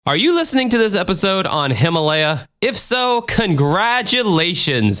Are you listening to this episode on Himalaya? If so,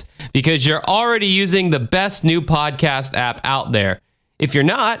 congratulations, because you're already using the best new podcast app out there. If you're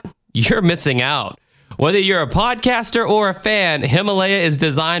not, you're missing out. Whether you're a podcaster or a fan, Himalaya is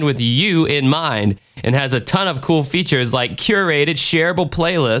designed with you in mind and has a ton of cool features like curated, shareable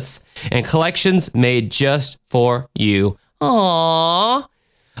playlists and collections made just for you. Aww.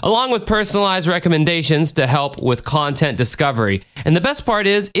 Along with personalized recommendations to help with content discovery. And the best part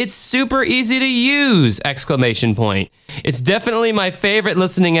is, it's super easy to use! ! It's definitely my favorite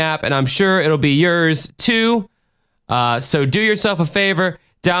listening app, and I'm sure it'll be yours too. So do yourself a favor,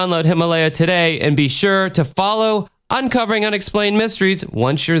 download Himalaya today, and be sure to follow Uncovering Unexplained Mysteries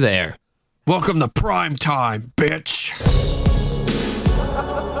once you're there. Welcome to prime time, bitch!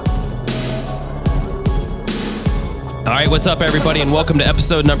 All right, what's up, everybody, and welcome to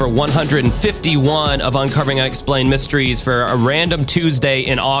episode number 151 of Uncovering Unexplained Mysteries for a random Tuesday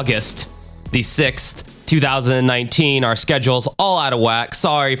in August, the 6th, 2019. Our schedule's all out of whack.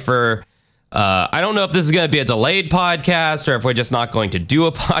 Sorry for, I don't know if this is going to be a delayed podcast or if we're just not going to do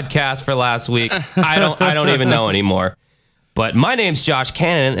a podcast for last week. I don't even know anymore. But my name's Josh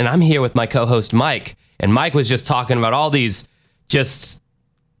Cannon, and I'm here with my co-host Mike. And Mike was just talking about all these just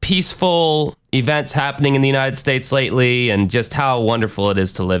peaceful events happening in the United States lately and just how wonderful it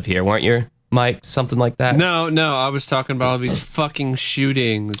is to live here, weren't you, Mike? Something like that? No, I was talking about all these fucking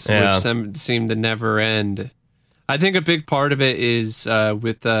shootings, which seem to never end. I think a big part of it is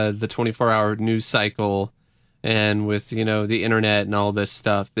with the 24-hour news cycle and with, you know, the internet and all this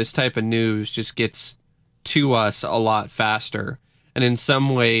stuff. This type of news just gets to us a lot faster. And in some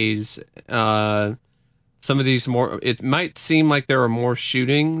ways, some of these it might seem like there are more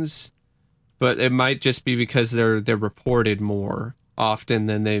shootings, but it might just be because they're reported more often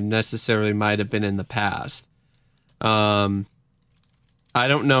than they necessarily might have been in the past. I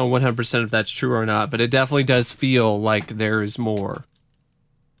don't know 100% if that's true or not, but it definitely does feel like there is more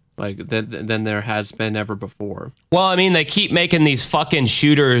than there has been ever before. Well, I mean, they keep making these fucking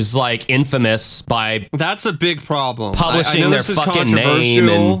shooters like infamous by that's a big problem. Publishing I know their this is fucking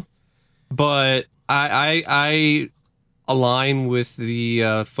name, but I align with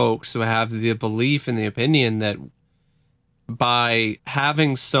the folks who have the belief and the opinion that by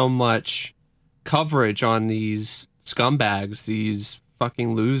having so much coverage on these scumbags, these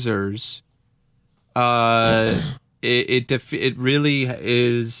fucking losers, it really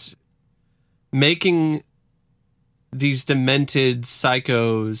is making these demented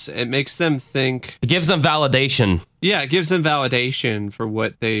psychos. It makes them think. It gives them validation. Yeah, it gives them validation for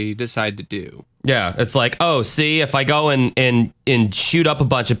what they decide to do. Yeah, it's like, oh, see, if I go and shoot up a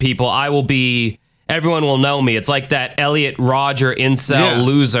bunch of people, everyone will know me. It's like that Elliot Rodger incel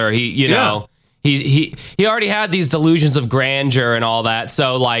loser. He already had these delusions of grandeur and all that.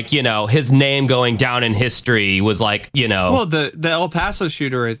 So, like, you know, his name going down in history was like, you know. Well, the El Paso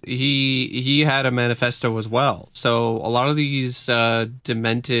shooter, he had a manifesto as well. So a lot of these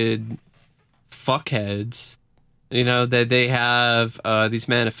demented fuckheads, you know, that they have these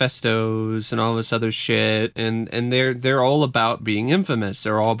manifestos and all this other shit, and they're all about being infamous.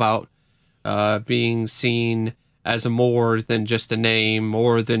 They're all about being seen as more than just a name,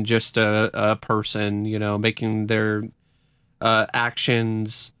 more than just a person, you know, making their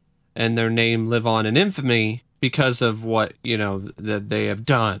actions and their name live on in infamy because of what, you know, that they have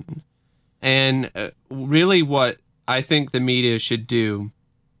done. And really what I think the media should do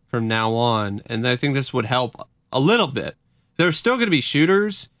from now on, and I think this would help a little bit. There's still going to be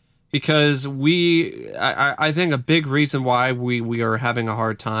shooters because I think a big reason why we are having a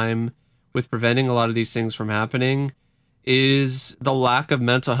hard time with preventing a lot of these things from happening is the lack of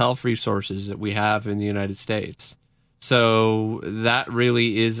mental health resources that we have in the United States. So that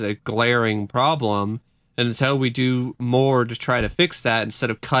really is a glaring problem. And until we do more to try to fix that instead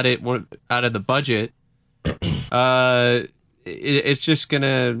of cut it out of the budget, it's just going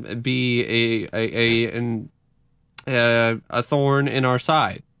to be a thorn in our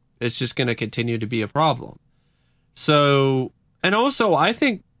side. It's just going to continue to be a problem. So, and also, I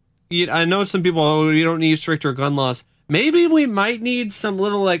think, I know some people, you don't need stricter gun laws. Maybe we might need some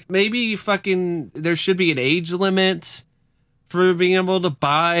little, like, maybe there should be an age limit for being able to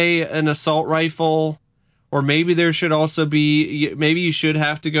buy an assault rifle. Or maybe there should also be, maybe you should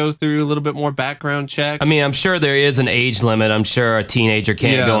have to go through a little bit more background checks. I mean, I'm sure there is an age limit. I'm sure a teenager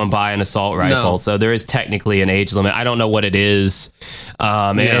can't go and buy an assault rifle. No. So there is technically an age limit. I don't know what it is.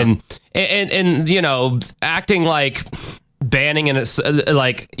 And you know, acting like banning and it's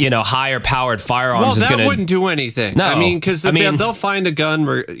like, higher powered firearms is going to... wouldn't do anything. No. I mean, because they'll find a gun,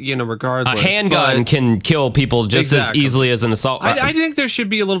 regardless. A handgun can kill people just as easily as an assault weapon. I think there should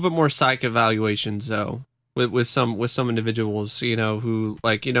be a little bit more psych evaluations, though, with some individuals, who,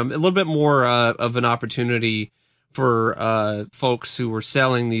 like, a little bit more of an opportunity for folks who were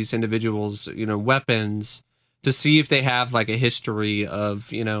selling these individuals, weapons, to see if they have like a history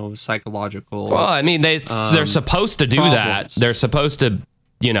of, psychological. Well, I mean, they're supposed to do problems. That. They're supposed to,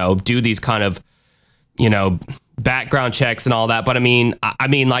 do these kind of, background checks and all that. But I mean,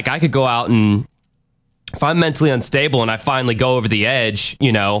 like I could go out and if I'm mentally unstable and I finally go over the edge,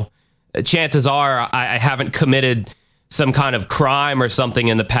 chances are I haven't committed some kind of crime or something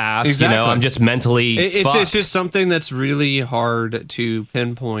in the past. Exactly. I'm just mentally fucked. It's just something that's really hard to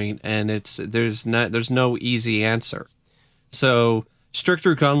pinpoint, and there's no easy answer. So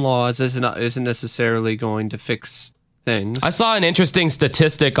stricter gun laws isn't necessarily going to fix things. I saw an interesting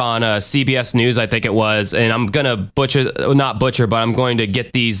statistic on CBS News, I think it was, and I'm gonna not butcher, but I'm going to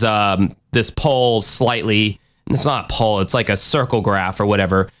get these this poll slightly. It's not a poll; it's like a circle graph or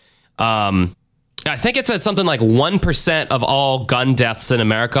whatever. I think it said something like 1% of all gun deaths in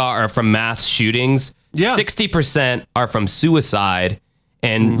America are from mass shootings. Yeah. 60% are from suicide,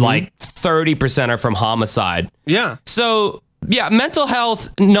 and like 30% are from homicide. Yeah. So, yeah, mental health,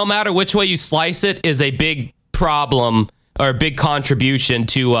 no matter which way you slice it, is a big problem or a big contribution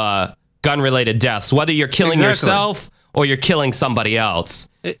to gun-related deaths, whether you're killing yourself or you're killing somebody else.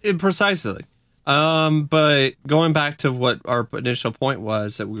 Precisely. But going back to what our initial point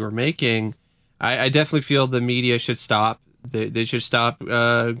was that we were making, I definitely feel the media should stop. They should stop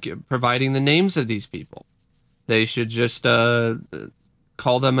providing the names of these people. They should just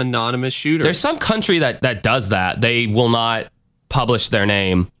call them anonymous shooters. There's some country that does that. They will not publish their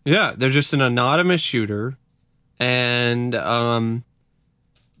name. Yeah, they're just an anonymous shooter, and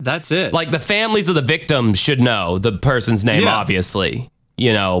that's it. Like the families of the victims should know the person's name, obviously.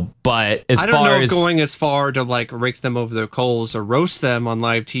 But I don't know going as far to like rake them over their coals or roast them on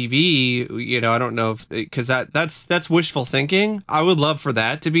live TV, I don't know if, because that's wishful thinking. I would love for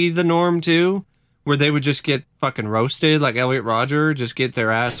that to be the norm too, where they would just get fucking roasted, like Elliot Rodger, just get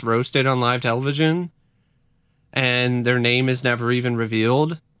their ass roasted on live television, and their name is never even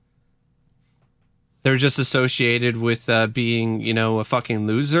revealed. They're just associated with being, a fucking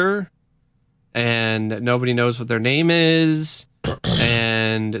loser, and nobody knows what their name is.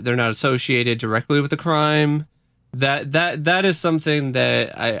 And they're not associated directly with the crime. That is something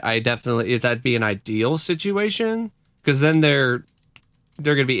that I definitely, if that'd be an ideal situation, because then they're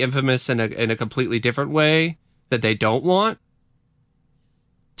going to be infamous in a completely different way that they don't want.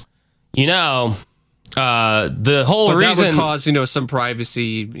 The whole reason that would cause some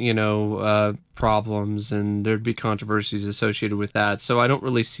privacy problems, and there'd be controversies associated with that. So I don't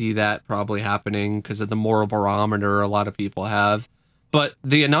really see that probably happening because of the moral barometer a lot of people have. But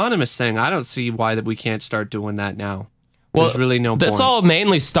the anonymous thing, I don't see why that we can't start doing that now. Well, there's really no point. This all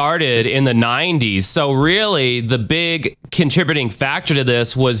mainly started in the 90s. So really, the big contributing factor to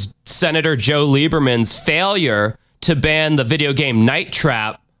this was Senator Joe Lieberman's failure to ban the video game Night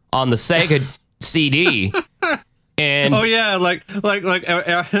Trap on the Sega CD. And like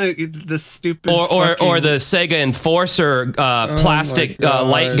the stupid or the Sega Enforcer plastic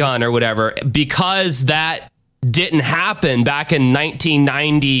light gun or whatever, because that didn't happen back in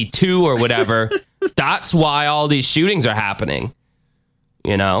 1992 or whatever. That's why all these shootings are happening.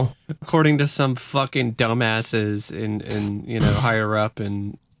 According to some fucking dumbasses in higher up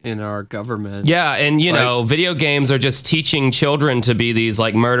in our government. Yeah, and video games are just teaching children to be these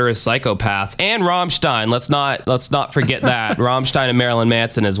like murderous psychopaths. And Rammstein, let's not forget that. Rammstein and Marilyn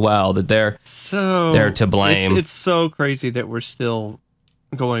Manson as well, that they're to blame. It's so crazy that we're still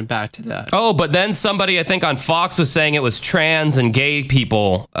going back to that. Oh, but then somebody, I think on Fox, was saying it was trans and gay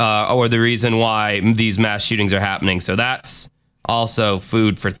people or the reason why these mass shootings are happening. So that's also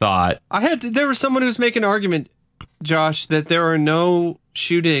food for thought. There was someone who was making an argument, Josh, that there are no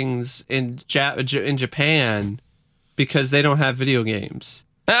shootings in Japan because they don't have video games.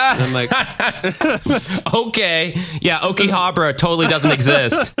 And I'm like, okay, yeah, Akihabara totally doesn't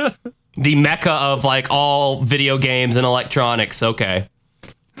exist. The mecca of like all video games and electronics. Okay.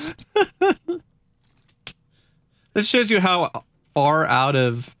 This shows you how far out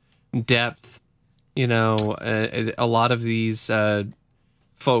of depth, a lot of these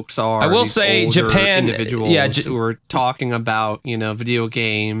folks are. I will say Japan individuals who are talking about, video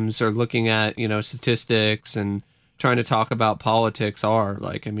games or looking at, statistics and trying to talk about politics are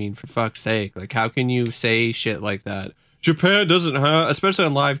like, I mean, for fuck's sake, like, how can you say shit like that? Japan doesn't have, especially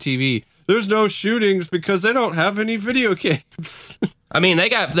on live TV, there's no shootings because they don't have any video games. I mean, they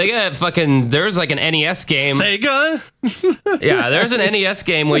got fucking, there's like an NES game. Sega? Yeah, there's an NES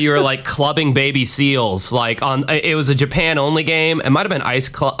game where you were like clubbing baby seals. Like it was a Japan only game. It might have been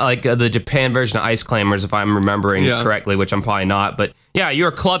the Japan version of Ice Climbers, if I'm remembering correctly, which I'm probably not. But yeah, you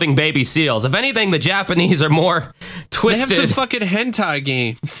were clubbing baby seals. If anything, the Japanese are more twisted. They have some fucking hentai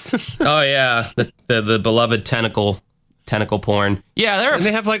games. Oh yeah, the beloved tentacle porn. Yeah, and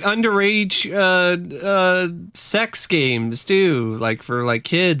they have like underage sex games too, like for like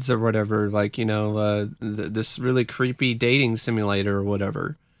kids or whatever, like, you know, this really creepy dating simulator or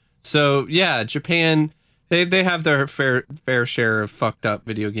whatever. So yeah, Japan, they have their fair share of fucked up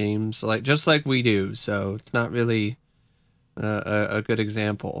video games, like just like we do. So it's not really a good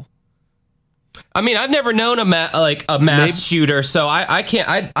example. I mean, I've never known a mass shooter, so I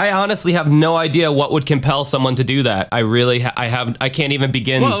can't. I honestly have no idea what would compel someone to do that. I can't even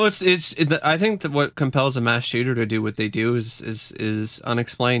begin. Well, I think that what compels a mass shooter to do what they do is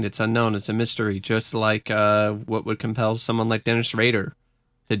unexplained. It's unknown. It's a mystery. Just like what would compel someone like Dennis Rader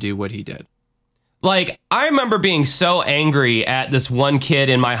to do what he did. Like, I remember being so angry at this one kid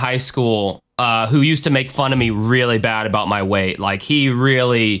in my high school who used to make fun of me really bad about my weight. Like, he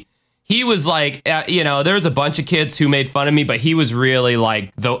was like, you know, there was a bunch of kids who made fun of me, but he was really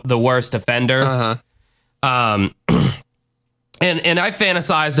like the worst offender. And I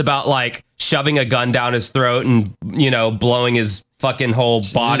fantasized about like shoving a gun down his throat and, you know, blowing his fucking whole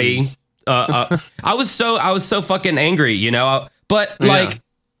body. I was so fucking angry, you know, but like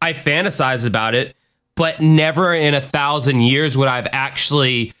I fantasized about it, but never in 1,000 years would I've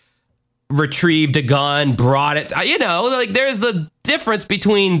actually retrieved a gun, brought it, you know, like there's a difference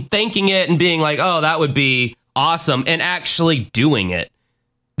between thinking it and being like, oh, that would be awesome, and actually doing it.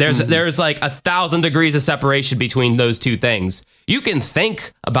 There's like 1,000 degrees of separation between those two things. You can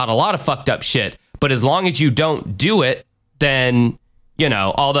think about a lot of fucked up shit, but as long as you don't do it, then, you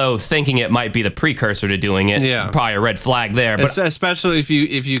know, although thinking it might be the precursor to doing it, probably a red flag there. But especially if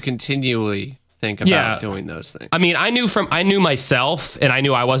you continually think about doing those things. I mean, I knew myself, and I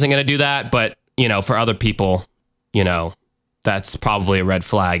knew I wasn't going to do that, but, you know, for other people, you know, that's probably a red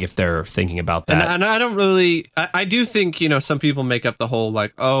flag if they're thinking about that. And I don't really, I do think, you know, some people make up the whole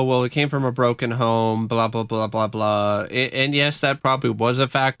like, oh, well, it came from a broken home, blah, blah, blah, blah, blah. And yes, that probably was a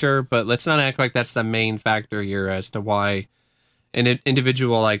factor, but let's not act like that's the main factor here as to why an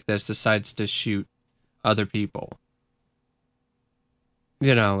individual like this decides to shoot other people.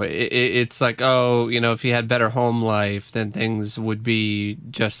 You know, it's like, oh, you know, if he had better home life, then things would be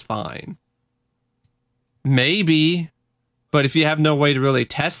just fine. Maybe, but if you have no way to really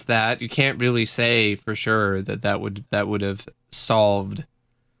test that, you can't really say for sure that would have solved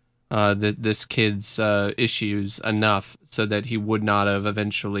this kid's issues enough so that he would not have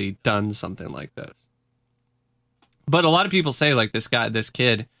eventually done something like this. But a lot of people say like this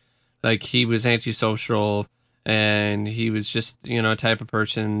kid, like he was antisocial. And he was just, you know, a type of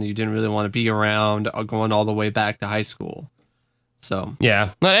person you didn't really want to be around going all the way back to high school. So,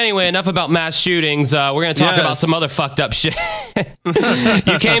 yeah. But anyway, enough about mass shootings. We're going to talk about some other fucked up shit.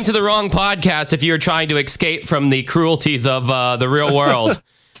 You came to the wrong podcast if you're trying to escape from the cruelties of the real world.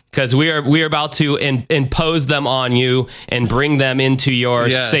 Because we are about to impose them on you and bring them into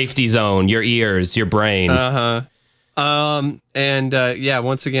your safety zone, your ears, your brain.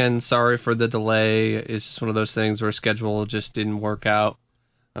 Once again, sorry for the delay. It's just one of those things where schedule just didn't work out.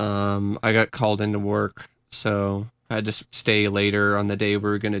 I got called into work, so I had to stay later on the day we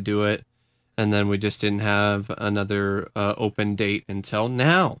were going to do it. And then we just didn't have another open date until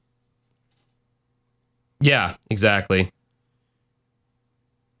now. Yeah, exactly.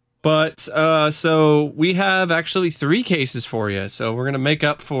 But, so we have actually 3 cases for you. So we're going to make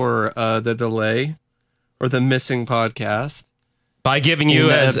up for the delay. Or the missing podcast by giving you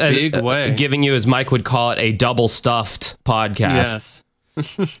giving you, as Mike would call it, a double stuffed podcast.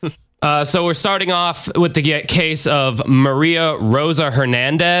 Yes. So we're starting off with the case of Maria Rosa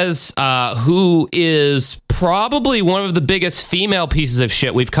Hernandez, who is probably one of the biggest female pieces of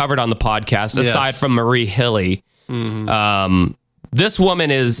shit we've covered on the podcast, aside from Marie Hilly. Mm-hmm. This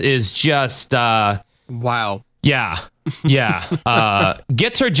woman is just wow. Yeah.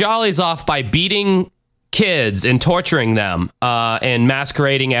 Gets her jollies off by beating kids and torturing them and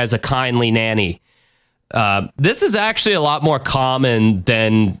masquerading as a kindly nanny. This is actually a lot more common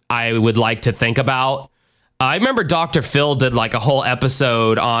than I would like to think about. I remember Dr. Phil did like a whole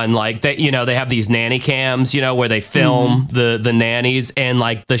episode on like that, you know, they have these nanny cams, you know, where they film the nannies, and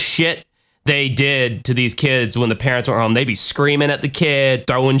like the shit they did to these kids when the parents were home. They'd be screaming at the kid,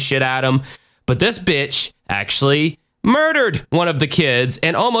 throwing shit at them. But this bitch actually murdered one of the kids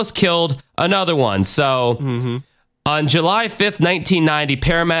and almost killed another one. So on July 5th, 1990,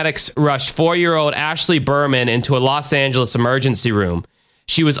 paramedics rushed 4-year-old Ashley Berman into a Los Angeles emergency room.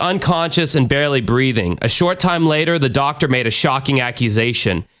 She was unconscious and barely breathing. A short time later, the doctor made a shocking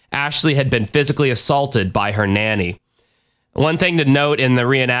accusation. Ashley had been physically assaulted by her nanny. One thing to note in the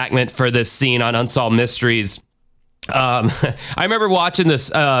reenactment for this scene on Unsolved Mysteries, I remember watching this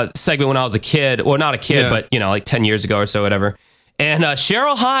segment when I was a kid. Well, not a kid, but, like 10 years ago or so, whatever. And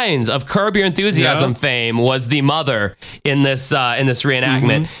Cheryl Hines of Curb Your Enthusiasm fame was the mother in this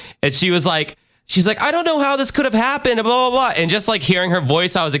reenactment. And she's like, I don't know how this could have happened, blah, blah, blah. And just like hearing her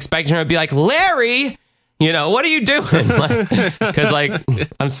voice, I was expecting her to be like, Larry, what are you doing? Because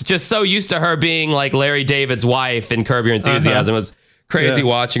I'm just so used to her being like Larry David's wife in Curb Your Enthusiasm. It was crazy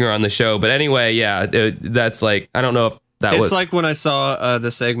watching her on the show. But anyway, that's like, I don't know if that was. It's like when I saw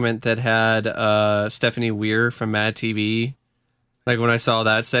the segment that had Stephanie Weir from Mad TV. Like when I saw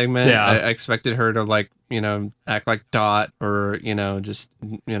that segment, I expected her to act like Dot or, just,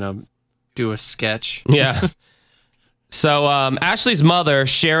 do a sketch. Yeah. So Ashley's mother,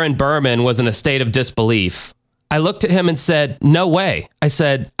 Sharon Berman, was in a state of disbelief. I looked at him and said, no way. I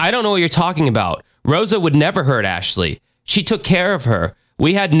said, I don't know what you're talking about. Rosa would never hurt Ashley. She took care of her.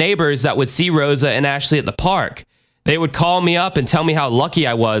 We had neighbors that would see Rosa and Ashley at the park. They would call me up and tell me how lucky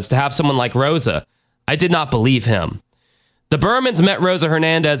I was to have someone like Rosa. I did not believe him. The Bermans met Rosa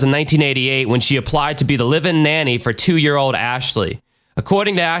Hernandez in 1988 when she applied to be the live-in nanny for 2-year-old Ashley.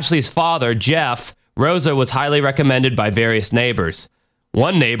 According to Ashley's father, Jeff, Rosa was highly recommended by various neighbors.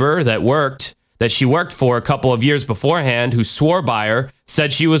 One neighbor that she worked for a couple of years beforehand, who swore by her,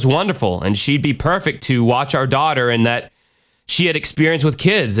 said she was wonderful and she'd be perfect to watch our daughter and that she had experience with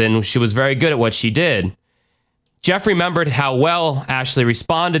kids and she was very good at what she did. Jeff remembered how well Ashley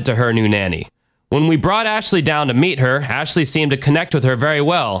responded to her new nanny. When we brought Ashley down to meet her, Ashley seemed to connect with her very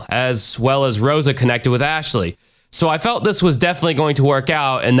well as Rosa connected with Ashley. So I felt this was definitely going to work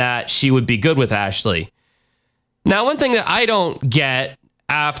out and that she would be good with Ashley. Now, one thing that I don't get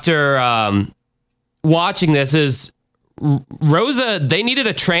after watching this is Rosa, they needed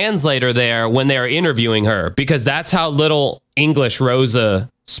a translator there when they were interviewing her because that's how little English Rosa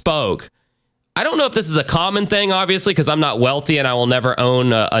spoke. I don't know if this is a common thing, obviously, because I'm not wealthy and I will never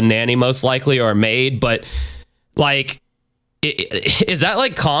own a nanny, most likely, or a maid. But is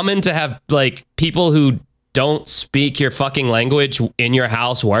that common to have people who don't speak your fucking language in your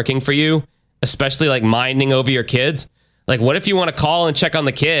house working for you, especially minding over your kids? What if you want to call and check on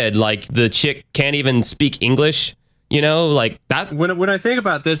the kid? The chick can't even speak English, that. When I think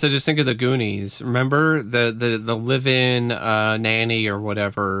about this, I just think of the Goonies. Remember the live-in nanny or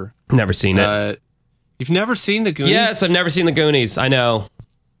whatever? Never seen it. You've never seen the Goonies? Yes, I've never seen the Goonies. I know.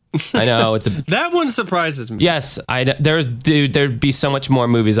 It's that one surprises me. Yes, there'd be so much more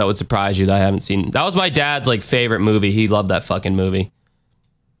movies that would surprise you that I haven't seen. That was my dad's favorite movie. He loved that fucking movie.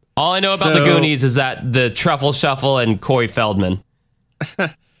 All I know about the Goonies is that the Truffle Shuffle and Corey Feldman.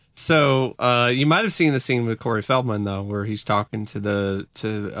 So you might have seen the scene with Corey Feldman though, where he's talking to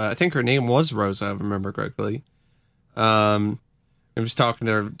I think her name was Rosa, if I remember correctly. He was talking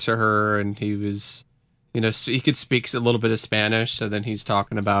to her, and he was, he could speak a little bit of Spanish. So then he's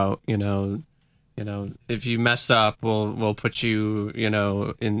talking about, if you mess up, we'll put you,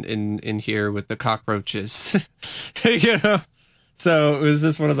 in here with the cockroaches, So it was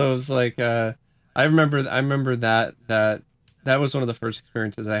just one of those I remember that was one of the first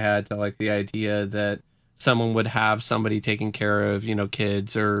experiences I had to the idea that someone would have somebody taking care of,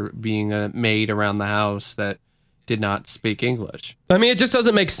 kids or being a maid around the house that did not speak English. I mean, it just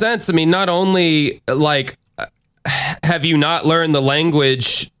doesn't make sense. I mean, not only have you not learned the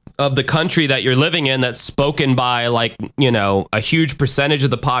language of the country that you're living in that's spoken by a huge percentage of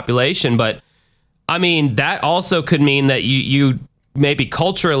the population, but I mean, that also could mean that you maybe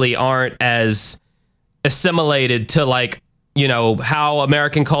culturally aren't as assimilated to how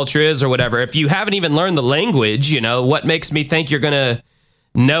American culture is or whatever. If you haven't even learned the language, what makes me think you're going to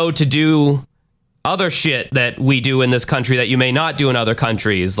know to do other shit that we do in this country that you may not do in other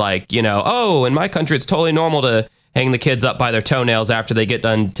countries? In my country, it's totally normal to hang the kids up by their toenails after they get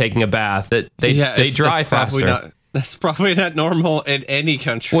done taking a bath. That they dry faster. That's probably not normal in any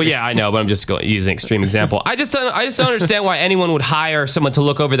country. Well, yeah, I know, but I'm just using an extreme example. I just don't understand why anyone would hire someone to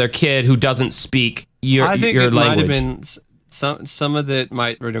look over their kid who doesn't speak your language. I think it might have been some of that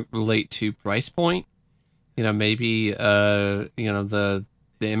might relate to price point. Maybe the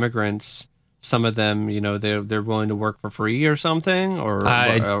immigrants. Some of them, they're willing to work for free or something,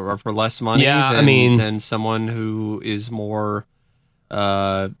 or for less money. Yeah, than someone who is more,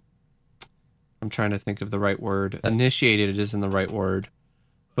 I'm trying to think of the right word. Initiated isn't the right word,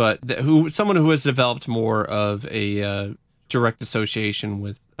 but someone who has developed more of a direct association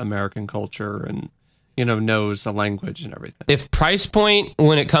with American culture and knows the language and everything. If price point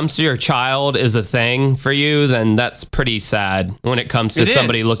when it comes to your child is a thing for you, then that's pretty sad when it comes to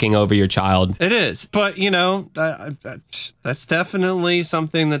somebody looking over your child. It is. But, that's definitely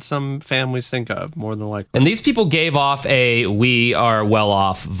something that some families think of more than likely. And these people gave off a we are well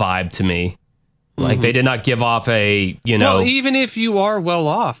off vibe to me. Like they did not give off a, Well, even if you are well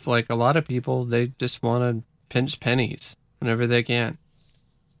off, like a lot of people, they just want to pinch pennies whenever they can.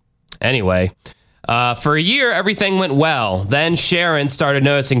 Anyway. For a year, everything went well. Then Sharon started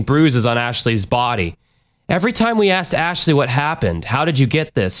noticing bruises on Ashley's body. Every time we asked Ashley what happened, how did you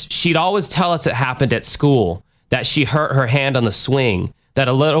get this? She'd always tell us it happened at school, that she hurt her hand on the swing, that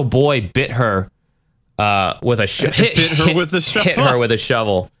a little boy bit her with a hit her with a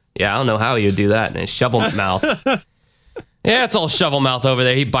shovel. Yeah, I don't know how you'd do that in his shovel mouth. Yeah, it's all shovel mouth over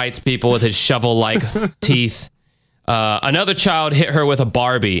there. He bites people with his shovel-like teeth. Another child hit her with a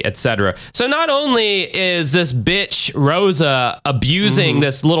Barbie, etc. So not only is this bitch Rosa abusing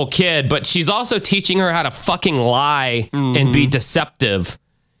this little kid, but she's also teaching her how to fucking lie and be deceptive.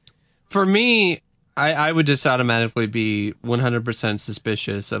 For me, I would just automatically be 100%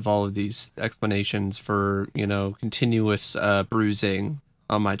 suspicious of all of these explanations for, continuous bruising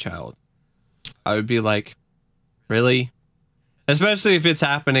on my child. I would be like, really? Especially if it's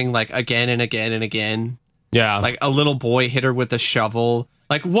happening like again and again and again. Yeah. Like a little boy hit her with a shovel.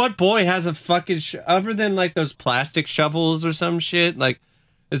 Like what boy has a fucking other than like those plastic shovels or some shit? Like,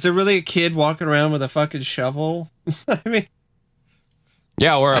 is there really a kid walking around with a fucking shovel? I mean,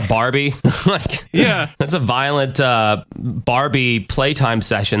 yeah, or a Barbie. Like, yeah, that's a violent Barbie playtime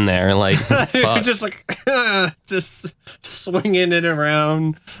session there. Like, just like just swinging it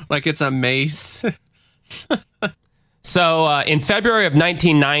around like it's a mace. So in February of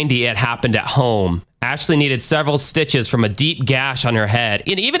 1990, it happened at home. Ashley needed several stitches from a deep gash on her head.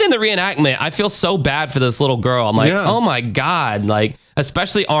 And even in the reenactment, I feel so bad for this little girl. I'm like, oh my God. Like,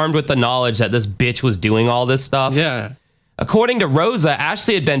 especially armed with the knowledge that this bitch was doing all this stuff. Yeah. According to Rosa,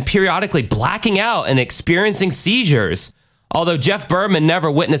 Ashley had been periodically blacking out and experiencing seizures. Although Jeff Berman never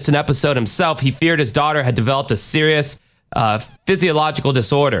witnessed an episode himself, he feared his daughter had developed a serious physiological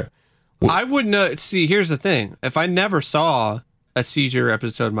disorder. I wouldn't know. See, here's the thing. If I never saw a seizure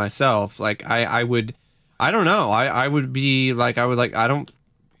episode myself, like I don't know. I would be like, I'd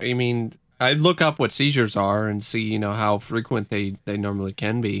look up what seizures are and see, how frequent they normally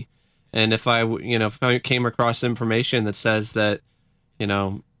can be. And if I came across information that says that,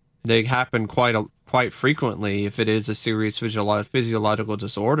 they happen quite frequently, if it is a serious physiological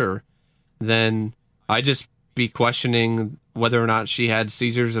disorder, then I'd just be questioning whether or not she had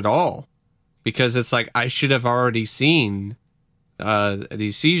seizures at all. Because it's like, I should have already seen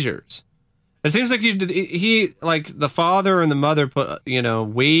these seizures. It seems like the father and the mother put,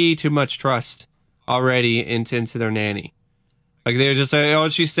 way too much trust already into their nanny. Like they're just like, oh,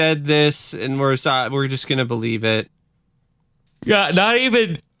 she said this and we're just going to believe it. Yeah. Not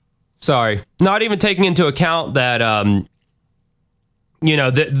even taking into account that, a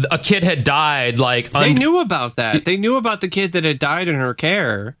kid had died. Like they knew about that. They knew about the kid that had died in her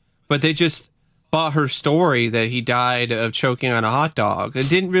care, but they just bought her story that he died of choking on a hot dog. It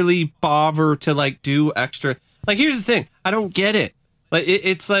didn't really bother to like do extra. Like, here's the thing. I don't get it. Like,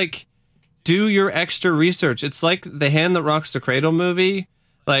 it's like, do your extra research. It's like the Hand That Rocks the Cradle movie.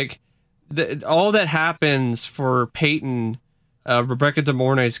 Like, all that happens for Peyton, Rebecca De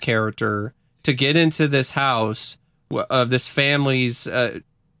Mornay's character, to get into this house of this family's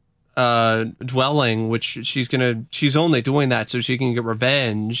dwelling, which she's only doing that so she can get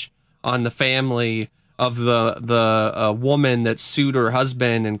revenge on the family of the woman that sued her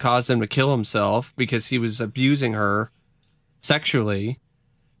husband and caused him to kill himself because he was abusing her sexually.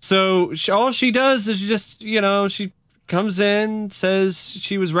 So all she does is just, she comes in, says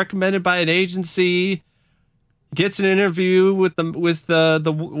she was recommended by an agency, gets an interview with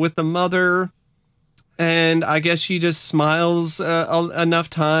the mother, and I guess she just smiles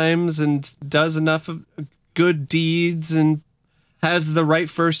enough times and does enough of good deeds and has the right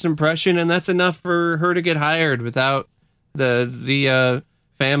first impression, and that's enough for her to get hired without the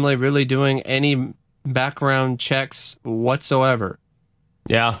family really doing any background checks whatsoever.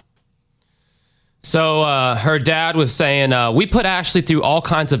 Yeah. So her dad was saying, we put Ashley through all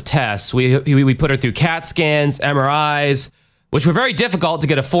kinds of tests. We put her through CAT scans, MRIs, which were very difficult to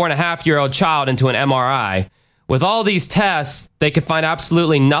get a 4.5-year-old child into an MRI. With all these tests, they could find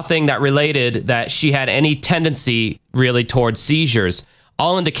absolutely nothing that related that she had any tendency really towards seizures.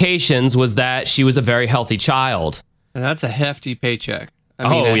 all indications was that she was a very healthy child. And that's a hefty paycheck. I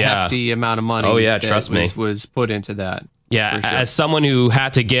mean, a hefty amount of money. Oh, yeah, trust me. Was put into that. Yeah, sure. As someone who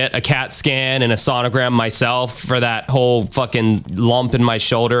had to get a CAT scan and a sonogram myself for that whole fucking lump in my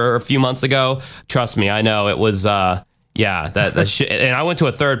shoulder a few months ago, trust me, I know it was, that shit. And I went to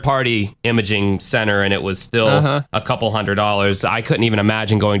a third-party imaging center, and it was still a couple $100s. I couldn't even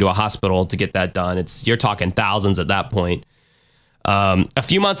imagine going to a hospital to get that done. You're talking thousands at that point. A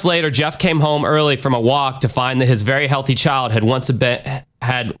few months later, Jeff came home early from a walk to find that his very healthy child had once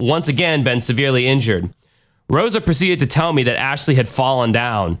again been severely injured. Rosa proceeded to tell me that Ashley had fallen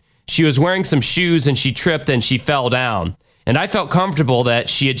down. She was wearing some shoes and she tripped and she fell down. And I felt comfortable that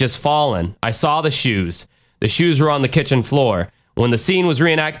she had just fallen. I saw the shoes. The shoes were on the kitchen floor. When the scene was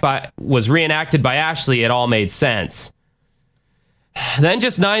reenacted by Ashley, it all made sense. Then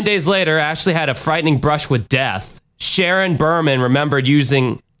just 9 days later, Ashley had a frightening brush with death. Sharon Berman remembered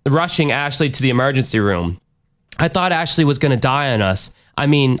rushing Ashley to the emergency room. I thought Ashley was going to die on us. I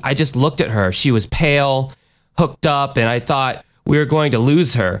mean, I just looked at her. She was pale, hooked up, and I thought we were going to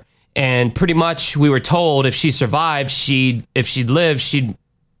lose her. And pretty much we were told if she survived, if she'd lived, she'd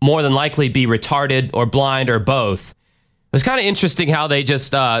more than likely be retarded or blind or both. It was kind of interesting how they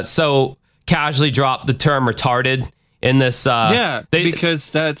just so casually dropped the term retarded in this. Because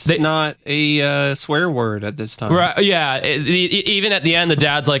that's not a swear word at this time. Right? Yeah. Even at the end, the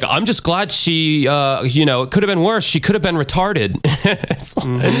dad's like, "I'm just glad she, it could have been worse. She could have been retarded."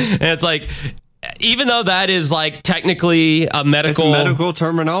 And it's like, even though that is like technically a medical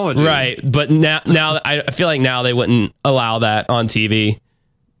terminology, right? But now I feel like now they wouldn't allow that on TV.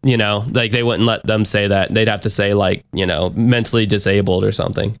 Like they wouldn't let them say that. They'd have to say like, mentally disabled or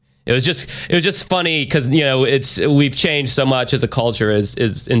something. It was just funny because, we've changed so much as a culture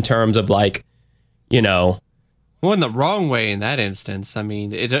is in terms of like, well, in the wrong way in that instance. I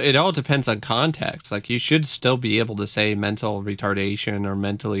mean, it all depends on context. Like you should still be able to say mental retardation or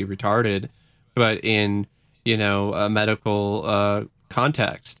mentally retarded, but in, a medical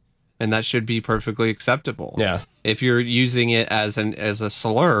context. And that should be perfectly acceptable. Yeah. If you're using it as a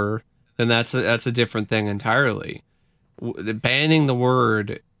slur, then that's a different thing entirely. Banning the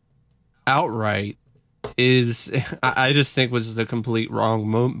word outright is, I just think, was the complete wrong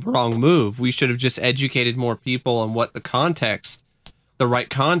move. We should have just educated more people on what the right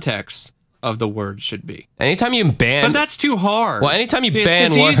context of the word should be. Anytime you ban, but that's too hard. Well, anytime you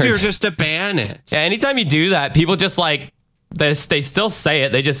ban words, it's easier just to ban it. Yeah. Anytime you do that, people just like. They still say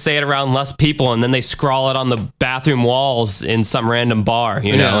it. They just say it around less people, and then they scrawl it on the bathroom walls in some random bar.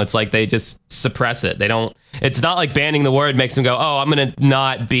 It's like they just suppress it. They don't. It's not like banning the word makes them go, "Oh, I'm gonna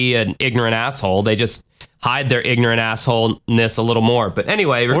not be an ignorant asshole." They just hide their ignorant assholeness a little more. But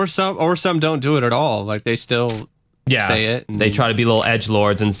anyway, or some don't do it at all. Like they still say it. They try to be little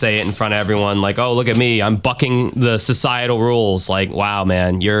edgelords and say it in front of everyone. Like, "Oh, look at me! I'm bucking the societal rules." Like, wow,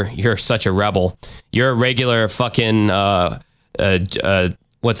 man, you're such a rebel. You're a regular fucking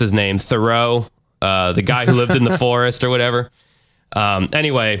what's his name? Thoreau, the guy who lived in the forest or whatever.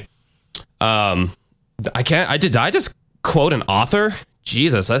 Anyway, did I just quote an author?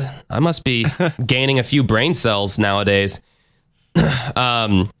 Jesus, I must be gaining a few brain cells nowadays.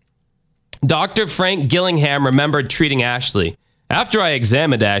 Dr. Frank Gillingham remembered treating Ashley. After I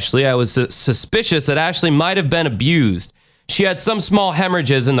examined Ashley, I was suspicious that Ashley might have been abused. She had some small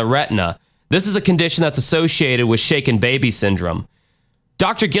hemorrhages in the retina. This is a condition that's associated with shaken baby syndrome.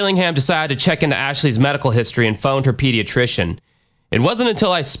 Dr. Gillingham decided to check into Ashley's medical history and phoned her pediatrician. It wasn't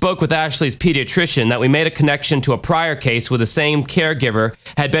until I spoke with Ashley's pediatrician that we made a connection to a prior case where the same caregiver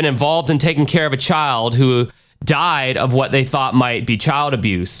had been involved in taking care of a child who died of what they thought might be child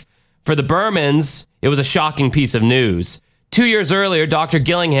abuse. For the Bermans, it was a shocking piece of news. 2 years earlier, Dr.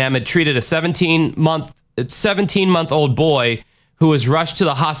 Gillingham had treated a 17-month-old boy who was rushed to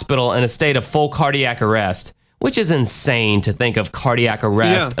the hospital in a state of full cardiac arrest, which is insane to think of cardiac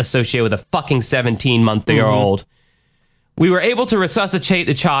arrest associated with a fucking 17-month-old. We were able to resuscitate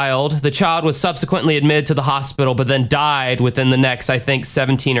the child. The child was subsequently admitted to the hospital, but then died within the next,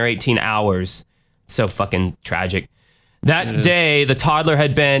 17 or 18 hours. So fucking tragic. That day, the toddler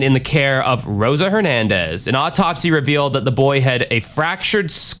had been in the care of Rosa Hernandez. An autopsy revealed that the boy had a fractured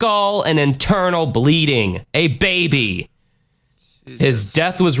skull and internal bleeding. A baby. Jesus. His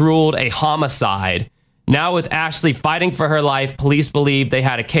death was ruled a homicide. Now with Ashley fighting for her life, police believe they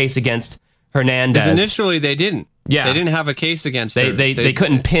had a case against Hernandez. Initially, they didn't. Yeah. They didn't have a case against her. They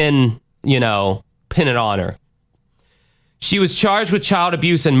couldn't pin it on her. She was charged with child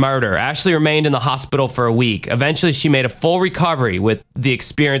abuse and murder. Ashley remained in the hospital for a week. Eventually, she made a full recovery. With the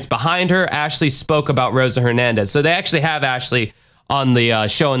experience behind her, Ashley spoke about Rosa Hernandez. So they actually have Ashley on the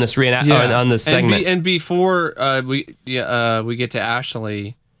show in this on this segment. And before we get to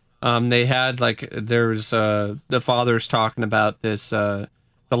Ashley, they had there's the father's talking about this the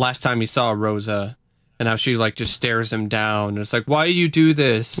last time he saw Rosa and how she just stares him down. And it's like, why do you do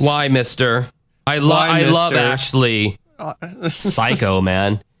this? Why, mister? I love Ashley. Psycho,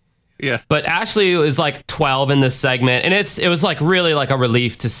 man. Yeah. But Ashley is 12 in this segment, and it was really a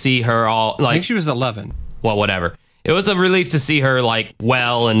relief to see her all I think she was 11. Well, whatever. It was a relief to see her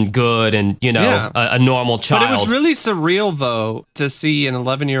well and good and a normal child. But it was really surreal though to see an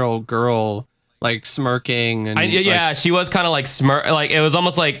 11-year-old girl smirking and she was kind of smirk. It was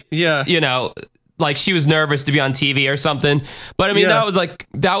almost she was nervous to be on TV or something. But I mean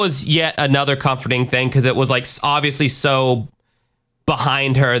that was yet another comforting thing because it was obviously so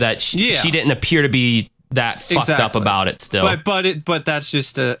behind her that she didn't appear to be that fucked up about it still. But that's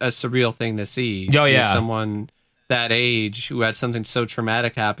just a surreal thing to see. Oh yeah, someone that age who had something so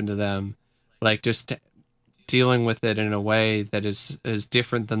traumatic happen to them, just dealing with it in a way that is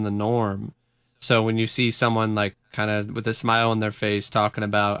different than the norm. So when you see someone kind of with a smile on their face talking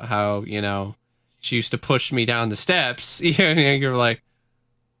about how she used to push me down the steps, you're like,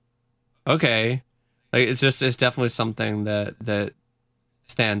 okay, it's definitely something that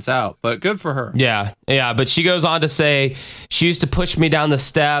stands out, but good for her. Yeah. But she goes on to say she used to push me down the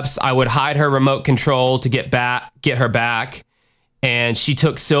steps. I would hide her remote control to get her back. And she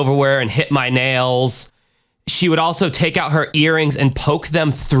took silverware and hit my nails. She would also take out her earrings and poke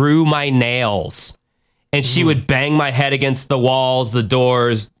them through my nails. And she would bang my head against the walls, the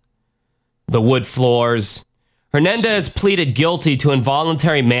doors, the wood floors. Hernandez pleaded guilty to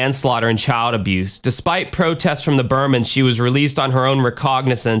involuntary manslaughter and child abuse. Despite protests from the Bermans, she was released on her own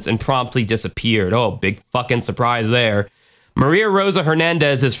recognizance and promptly disappeared. Oh, big fucking surprise there. Maria Rosa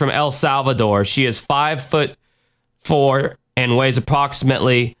Hernandez is from El Salvador. She is 5'4" and weighs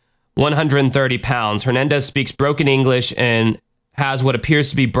approximately 130 pounds. Hernandez speaks broken English and has what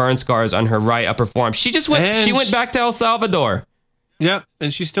appears to be burn scars on her right upper forearm. She went back to El Salvador. Yep,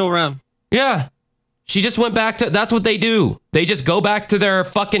 and she's still around. Yeah. She just went back to, that's what they do. They just go back to their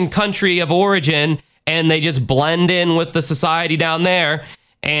fucking country of origin and they just blend in with the society down there.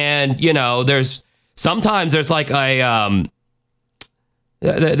 And, sometimes there's a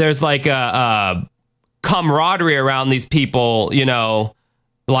camaraderie around these people,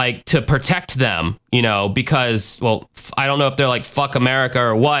 to protect them, because, well, I don't know if they're fuck America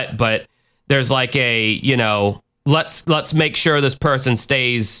or what, but there's let's make sure this person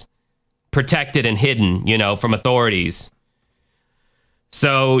stays protected and hidden, from authorities.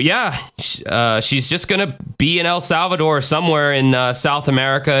 So yeah, she's just gonna be in El Salvador or somewhere in South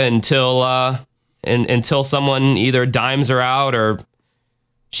America until someone either dimes her out or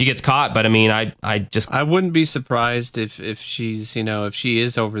she gets caught. But I mean, I wouldn't be surprised if she's if she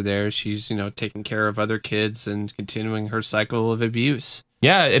is over there, she's taking care of other kids and continuing her cycle of abuse.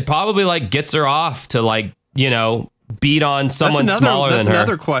 Yeah, it probably gets her off to beat on someone smaller than her. That's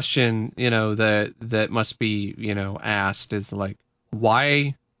another question, that must be, asked is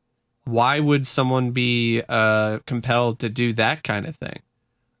why would someone be compelled to do that kind of thing?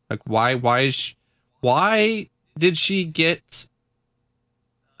 Why did she get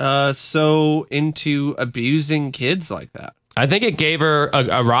so into abusing kids like that? I think it gave her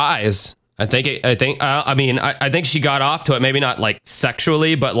a rise. I think she got off to it. Maybe not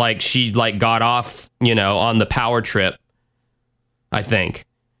sexually, but she got off, on the power trip. I think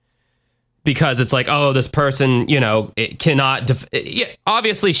because it's this person, it cannot.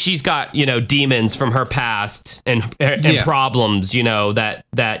 Obviously, she's got demons from her past and problems,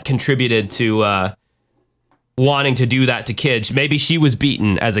 that contributed to wanting to do that to kids. Maybe she was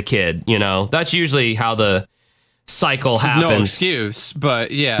beaten as a kid. That's usually how the cycle happens. No excuse, but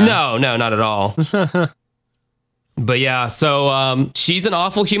yeah. No, not at all. But yeah, so she's an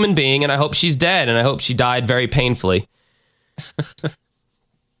awful human being, and I hope she's dead, and I hope she died very painfully.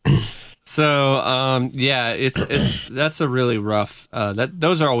 So that's a really rough.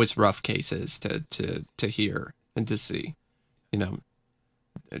 Those are always rough cases to hear and to see,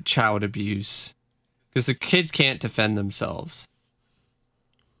 child abuse, because the kids can't defend themselves.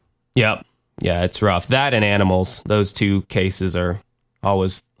 Yep. Yeah, it's rough. That and animals, those two cases are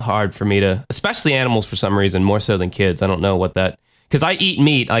always hard for me to, especially animals for some reason, more so than kids. I don't know what that, because I eat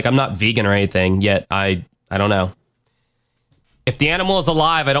meat, I'm not vegan or anything, yet I don't know. If the animal is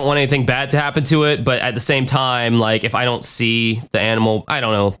alive, I don't want anything bad to happen to it, but at the same time, if I don't see the animal, I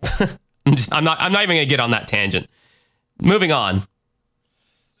don't know. I'm not even going to get on that tangent. Moving on.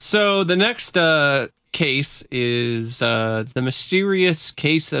 So the next case is the mysterious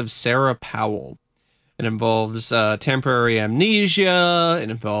case of Sarah Powell. It involves temporary amnesia. It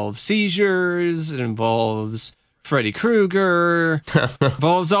involves seizures. It involves Freddy Krueger.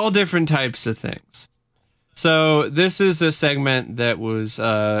 Involves all different types of things. So this is a segment that was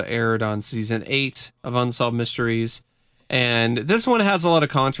aired on season 8 of Unsolved Mysteries. And this one has a lot of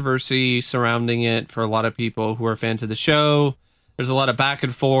controversy surrounding it for a lot of people who are fans of the show. There's a lot of back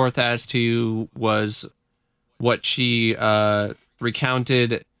and forth as to was what she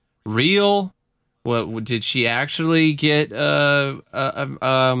recounted real? What did she actually get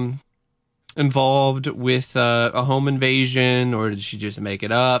involved with a home invasion, or did she just make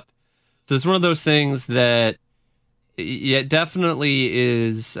it up? So it's one of those things that it definitely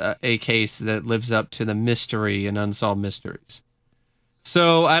is a case that lives up to the mystery in Unsolved Mysteries.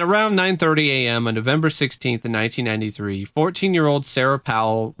 So at around 9:30 a.m. on November 16th in 1993, 14-year-old Sarah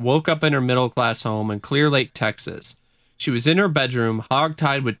Powell woke up in her middle-class home in Clear Lake, Texas. She was in her bedroom,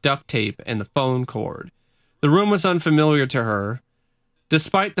 hogtied with duct tape and the phone cord. The room was unfamiliar to her,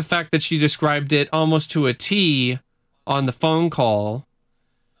 despite the fact that she described it almost to a T on the phone call.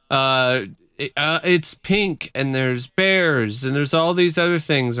 It's pink, and there's bears, and there's all these other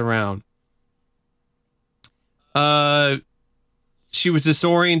things around. She was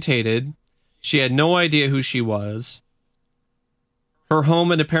disorientated. She had no idea who she was. Her home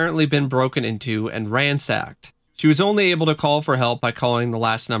had apparently been broken into and ransacked. She was only able to call for help by calling the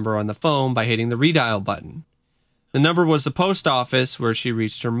last number on the phone by hitting the redial button. The number was the post office, where she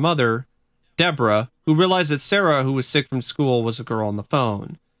reached her mother, Deborah, who realized that Sarah, who was sick from school, was the girl on the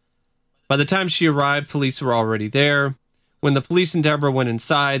phone. By the time she arrived, police were already there. When the police and Deborah went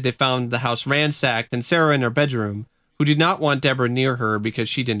inside, they found the house ransacked and Sarah in her bedroom, who did not want Deborah near her because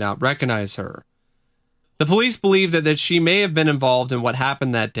she did not recognize her. The police believed that she may have been involved in what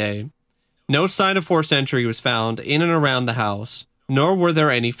happened that day. No sign of forced entry was found in and around the house, nor were there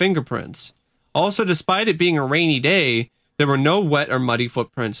any fingerprints. Also, despite it being a rainy day, there were no wet or muddy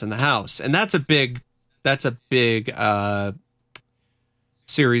footprints in the house. And that's a big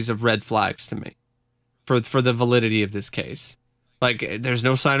series of red flags to me for the validity of this case. Like, there's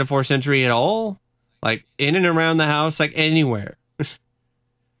no sign of forced entry at all. Like, in and around the house, like anywhere.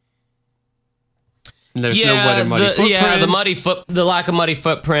 There's no wet or muddy footprints. Yeah, the lack of muddy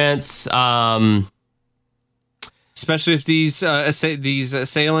footprints. Especially if these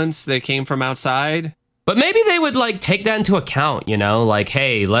assailants, they came from outside. But maybe they would like take that into account, you know, like,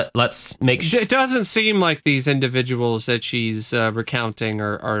 hey, let's make sure. It doesn't seem like these individuals that she's recounting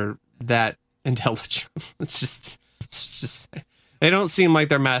are that intelligent. It's just they don't seem like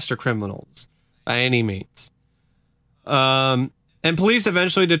they're master criminals by any means. And police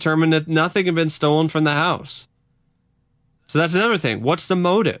eventually determined that nothing had been stolen from the house. So that's another thing. What's the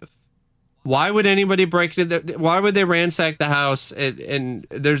motive? Why would anybody break it? Why would they ransack the house and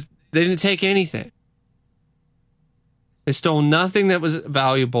they didn't take anything? They stole nothing that was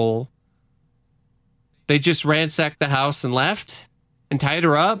valuable. They just ransacked the house and left and tied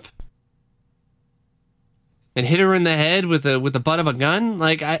her up and hit her in the head with the butt of a gun.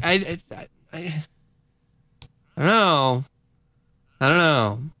 Like, I don't know. I don't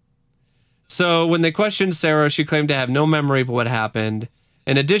know. So when they questioned Sarah, she claimed to have no memory of what happened.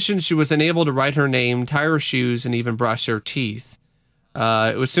 In addition, she was unable to write her name, tie her shoes, and even brush her teeth.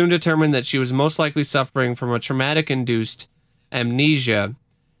 It was soon determined that she was most likely suffering from a traumatic-induced amnesia.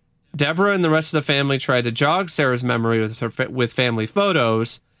 Deborah and the rest of the family tried to jog Sarah's memory with family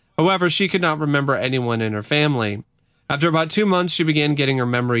photos. However, she could not remember anyone in her family. After about 2 months, she began getting her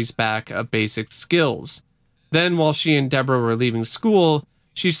memories back of basic skills. Then, while she and Deborah were leaving school,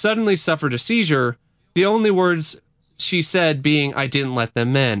 she suddenly suffered a seizure, the only words she said being, "I didn't let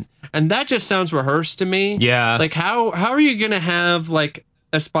them in." And that just sounds rehearsed to me. Yeah. Like, how are you going to have, like,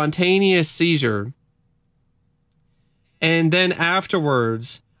 a spontaneous seizure and then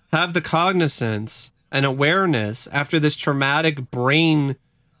afterwards have the cognizance and awareness after this traumatic brain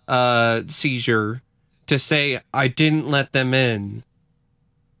seizure to say, "I didn't let them in"?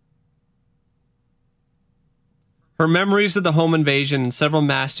 Her memories of the home invasion and several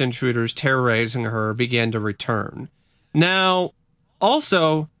masked intruders terrorizing her began to return. Now,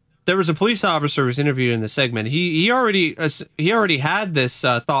 also, there was a police officer who was interviewed in the segment. He already had this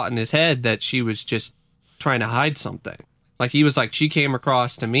thought in his head that she was just trying to hide something. Like, he was like, she came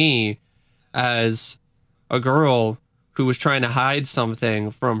across to me as a girl who was trying to hide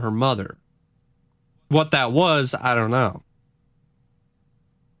something from her mother. What that was, I don't know.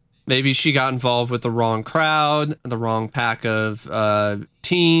 Maybe she got involved with the wrong crowd, the wrong pack of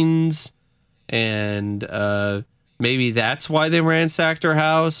teens, and maybe that's why they ransacked her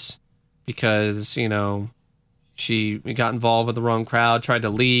house, because, you know, she got involved with the wrong crowd, tried to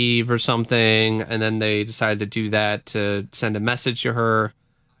leave or something, and then they decided to do that to send a message to her.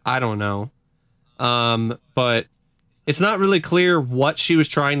 I don't know. But it's not really clear what she was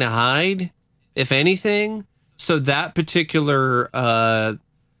trying to hide, if anything. So that particular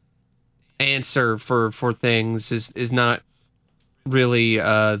answer for things is not really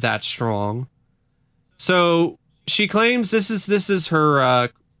that strong. So she claims this is her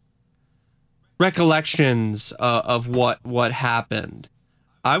recollections of what happened.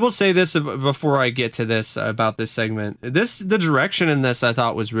 I will say this before I get to this about this segment. The direction in this I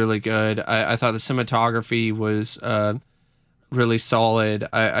thought was really good. I thought the cinematography was really solid.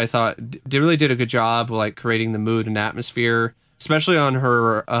 I thought they really did a good job like creating the mood and atmosphere, especially on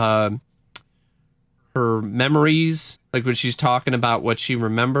her memories. Like when she's talking about what she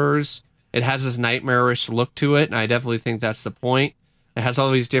remembers, it has this nightmarish look to it, and I definitely think that's the point. It has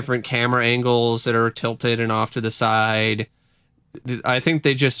all these different camera angles that are tilted and off to the side. I think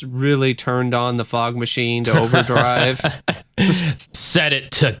they just really turned on the fog machine to overdrive. Set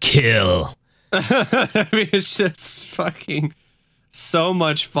it to kill. I mean, it's just fucking so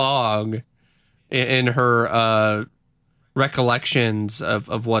much fog in her recollections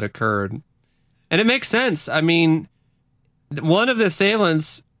of what occurred. And it makes sense. I mean, one of the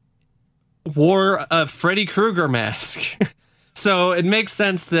assailants wore a Freddy Krueger mask. So it makes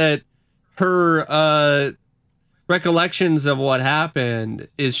sense that her recollections of what happened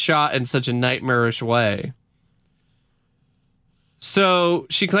is shot in such a nightmarish way. So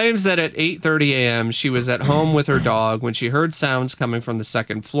she claims that at 8:30 a.m. she was at home with her dog when she heard sounds coming from the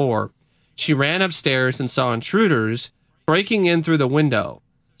second floor. She ran upstairs and saw intruders breaking in through the window.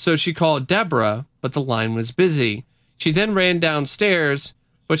 So she called Deborah, but the line was busy. She then ran downstairs,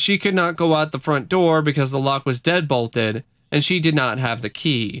 but she could not go out the front door because the lock was deadbolted, and she did not have the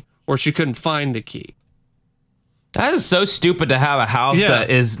key, or she couldn't find the key. That is so stupid to have a house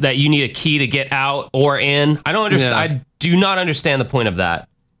that you need a key to get out or in. I don't understand. I do not understand the point of that.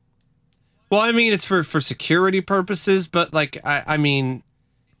 Well, I mean, it's for security purposes, but like, I mean,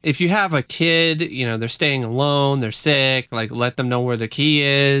 if you have a kid, you know, they're staying alone, they're sick, like let them know where the key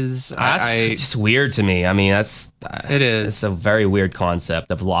is. That's just weird to me. I mean, it is. It's a very weird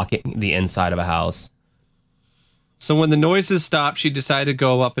concept of locking the inside of a house. So when the noises stopped, she decided to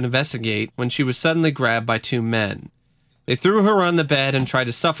go up and investigate when she was suddenly grabbed by two men. They threw her on the bed and tried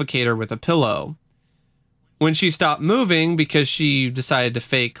to suffocate her with a pillow. When she stopped moving because she decided to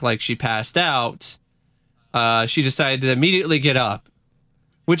fake like she passed out, she decided to immediately get up.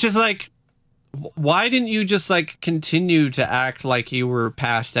 Which is like, why didn't you just like continue to act like you were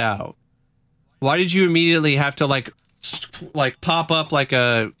passed out? Why did you immediately have to like pop up like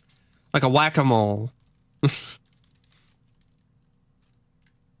a whack-a-mole?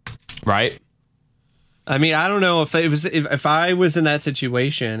 Right. I mean, I don't know if I was in that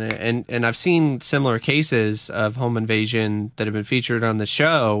situation, and I've seen similar cases of home invasion that have been featured on the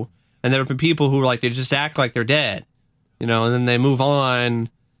show, and there have been people who are like, they just act like they're dead, you know, and then they move on,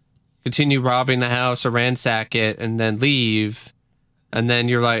 continue robbing the house or ransack it, and then leave, and then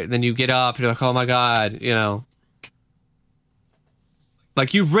then you get up, and you're like, oh my God, you know,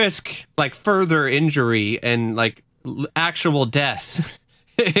 like you risk like further injury and like actual death.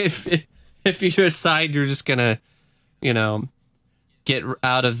 If you decide you're just gonna, you know, get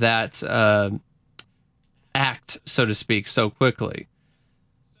out of that act, so to speak, so quickly.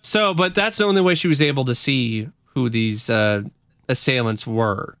 So, but that's the only way she was able to see who these assailants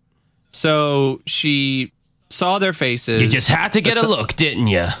were. So she saw their faces. You just had to get a look, didn't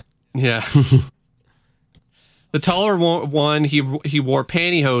you? Yeah. The taller one, he wore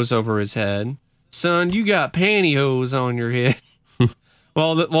pantyhose over his head. Son, you got pantyhose on your head.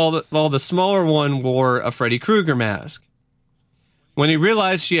 While the smaller one wore a Freddy Krueger mask. When he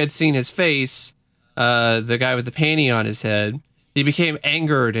realized she had seen his face, the guy with the panty on his head, he became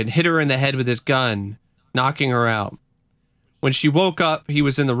angered and hit her in the head with his gun, knocking her out. When she woke up, he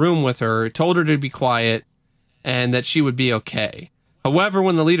was in the room with her, told her to be quiet, and that she would be okay. However,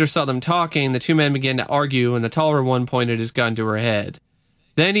 when the leader saw them talking, the two men began to argue, and the taller one pointed his gun to her head.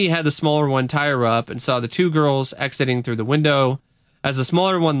 Then he had the smaller one tie her up and saw the two girls exiting through the window. As the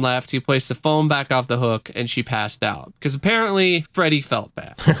smaller one left, he placed the phone back off the hook, and she passed out. Because apparently, Freddy felt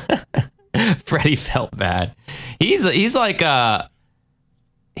bad. Freddy felt bad. He's like a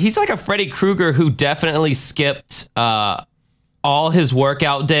Freddy Krueger who definitely skipped all his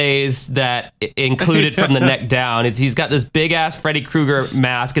workout days that included from the neck down. He's got this big ass Freddy Krueger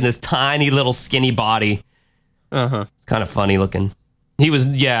mask and this tiny little skinny body. It's kind of funny looking. He was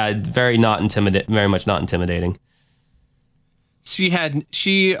very much not intimidating.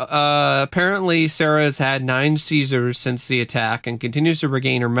 She apparently Sarah has had 9 seizures since the attack and continues to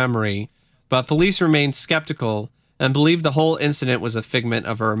regain her memory, but police remain skeptical and believe the whole incident was a figment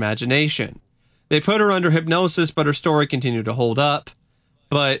of her imagination. They put her under hypnosis, but her story continued to hold up.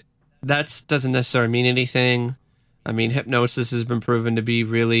 But that doesn't necessarily mean anything. I mean, hypnosis has been proven to be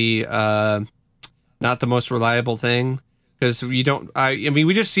really not the most reliable thing, because we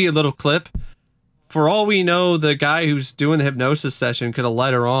just see a little clip. For all we know, the guy who's doing the hypnosis session could have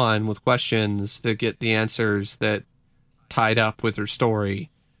led her on with questions to get the answers that tied up with her story.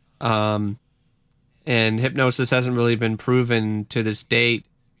 And hypnosis hasn't really been proven to this date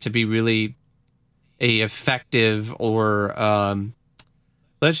to be really a effective or,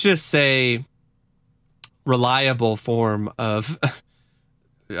 let's just say, reliable form of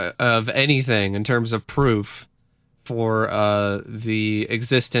anything in terms of proof for the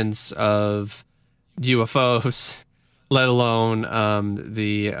existence of UFOs, let alone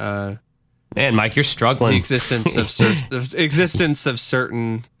man, Mike, you're struggling. The existence of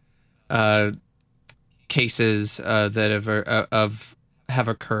certain cases that have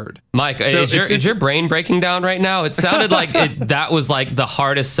occurred. Mike, so is your brain breaking down right now? It sounded like that was like the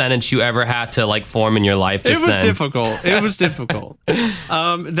hardest sentence you ever had to like form in your life. It was difficult.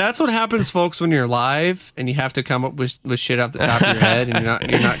 That's what happens, folks, when you're live and you have to come up with shit off the top of your head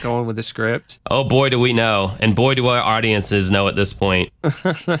and you're not going with the script. Oh boy, do we know, and boy, do our audiences know at this point.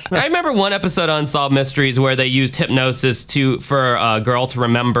 I remember one episode on Unsolved Mysteries where they used hypnosis for a girl to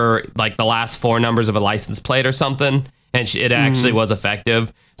remember like the last 4 numbers of a license plate or something. And it actually was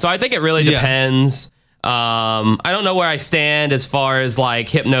effective. So I think it really depends. I don't know where I stand as far as like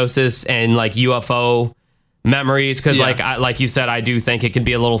hypnosis and like UFO memories, because like you said, I do think it can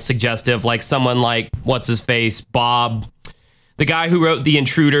be a little suggestive. Like someone like what's his face, Bob, the guy who wrote the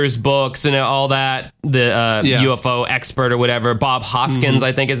Intruders books and all that, the UFO expert or whatever, Bob Hoskins,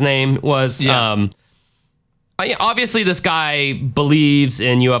 I think his name was. Obviously, this guy believes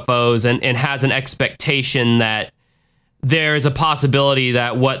in UFOs and has an expectation that there's a possibility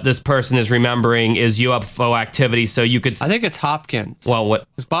that what this person is remembering is UFO activity. So you could... I think it's Hopkins. Well, what?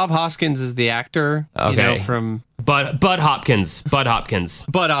 Because Bob Hoskins is the actor. Okay. From... Bud Hopkins. Bud Hopkins.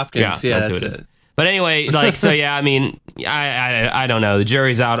 Yeah, that's who it is. But anyway, like, so yeah, I mean, I don't know. The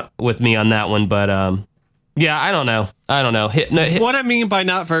jury's out with me on that one, but yeah, I don't know. What I mean by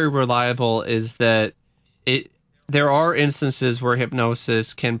not very reliable is that there are instances where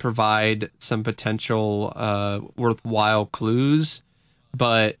hypnosis can provide some potential worthwhile clues,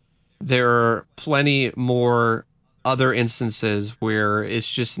 but there are plenty more other instances where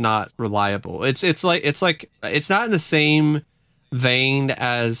it's just not reliable. It's not in the same vein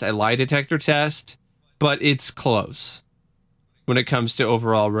as a lie detector test, but it's close when it comes to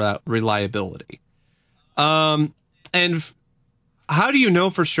overall reliability. And how do you know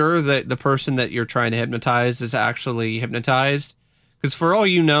for sure that the person that you're trying to hypnotize is actually hypnotized? Because for all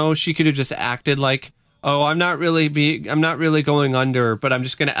you know, she could have just acted like, "Oh, I'm not really going under, but I'm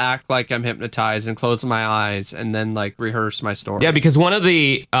just going to act like I'm hypnotized and close my eyes and then like rehearse my story." Yeah, because one of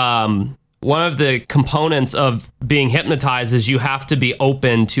the components of being hypnotized is you have to be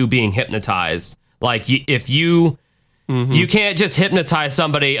open to being hypnotized. Like if you you can't just hypnotize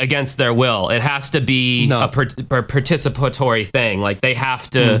somebody against their will. It has to be a participatory thing. Like they have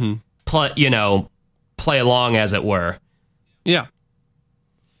to play along, as it were. Yeah.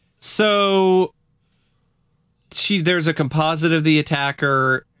 So there's a composite of the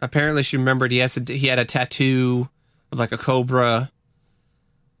attacker. Apparently she remembered he had a tattoo of like a cobra.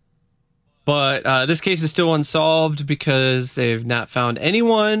 But this case is still unsolved because they've not found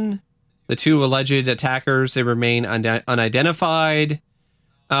anyone. The 2 alleged attackers, they remain unidentified.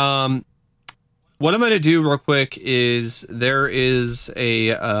 What I'm going to do real quick is there is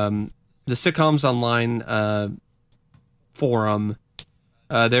the Sitcoms Online forum.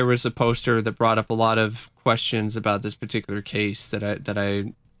 There was a poster that brought up a lot of questions about this particular case that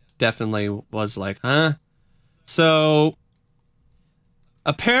I definitely was like, huh? So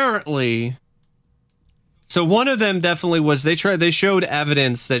apparently... So one of them definitely was, they showed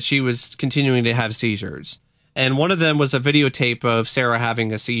evidence that she was continuing to have seizures. And one of them was a videotape of Sarah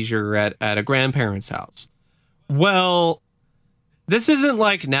having a seizure at a grandparent's house. Well, this isn't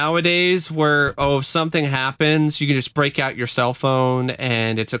like nowadays where, if something happens, you can just break out your cell phone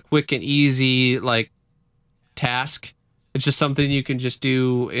and it's a quick and easy like task. It's just something you can just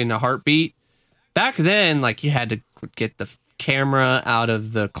do in a heartbeat. Back then, like you had to get the camera out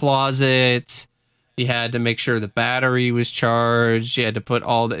of the closet. You had to make sure the battery was charged. You had to put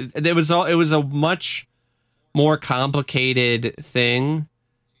it was a much more complicated thing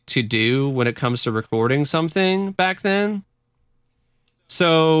to do when it comes to recording something back then.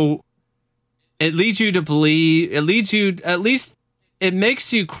 So it leads you to believe, it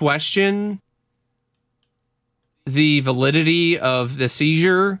makes you question the validity of the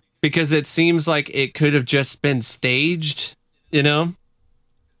seizure, because it seems like it could have just been staged,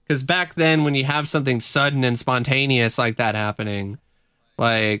 Because back then, when you have something sudden and spontaneous like that happening,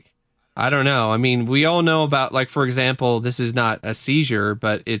 like, I don't know. I mean, we all know about, like, for example, this is not a seizure,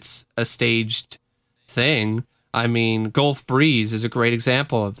 but it's a staged thing. I mean, Gulf Breeze is a great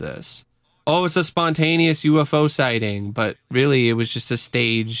example of this. Oh, it's a spontaneous UFO sighting, but really it was just a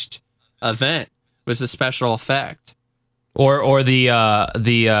staged event. It was a special effect. Or the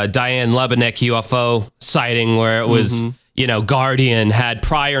Diane Lebenek UFO sighting, where it was, Guardian had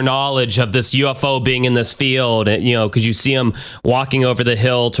prior knowledge of this UFO being in this field, and, because you see him walking over the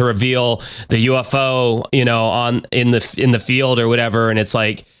hill to reveal the UFO, in the field or whatever, and it's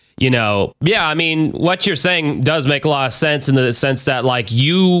like, I mean, what you're saying does make a lot of sense, in the sense that, like,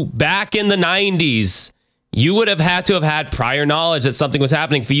 you back in the 90s, you would have had to have had prior knowledge that something was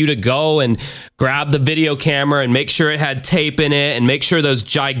happening for you to go and grab the video camera and make sure it had tape in it and make sure those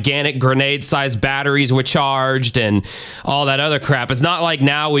gigantic grenade-sized batteries were charged and all that other crap. It's not like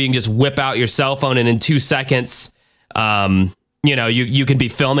now where you can just whip out your cell phone and in 2 seconds, you can be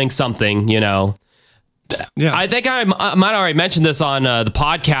filming something, Yeah. I think I might already mention this on the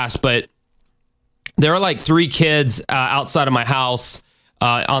podcast, but there are like 3 kids outside of my house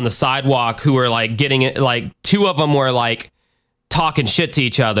on the sidewalk who were like getting it. Like 2 of them were like talking shit to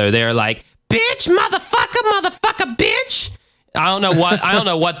each other. They're like, "Bitch, motherfucker, bitch." I don't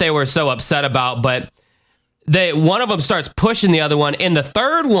know what they were so upset about, but one of them starts pushing the other one, and the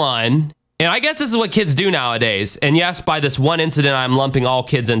third one, and I guess this is what kids do nowadays. And yes, by this one incident, I'm lumping all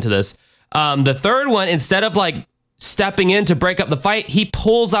kids into this. The third one, instead of like stepping in to break up the fight, he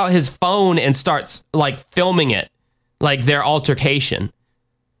pulls out his phone and starts like filming it, like their altercation.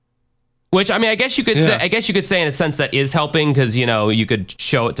 Which, I mean, I guess you could say in a sense that is helping, because, you could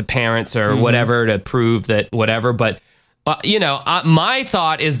show it to parents or whatever to prove that whatever. But, my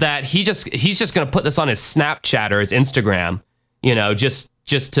thought is that he's just going to put this on his Snapchat or his Instagram,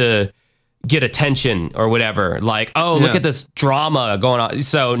 just to get attention or whatever. Like, oh, look at this drama going on.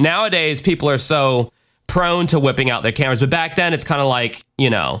 So nowadays people are so prone to whipping out their cameras. But back then it's kind of like,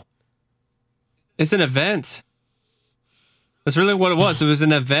 It's an event. That's really what it was. It was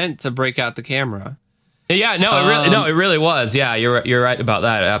an event to break out the camera. Yeah, it really was. Yeah, you're right about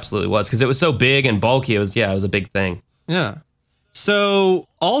that. It absolutely was, because it was so big and bulky. It was a big thing. Yeah. So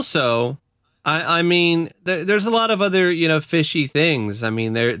also, I mean, there's a lot of other fishy things. I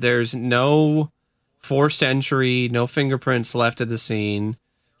mean, there's no forced entry, no fingerprints left at the scene.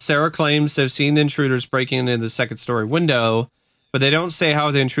 Sarah claims to have seen the intruders breaking into the second-story window, but they don't say how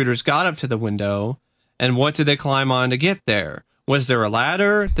the intruders got up to the window. And what did they climb on to get there? Was there a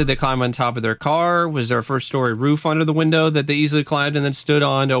ladder? Did they climb on top of their car? Was there a first-story roof under the window that they easily climbed and then stood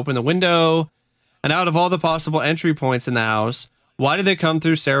on to open the window? And out of all the possible entry points in the house, why did they come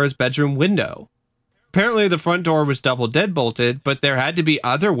through Sarah's bedroom window? Apparently, the front door was double deadbolted, but there had to be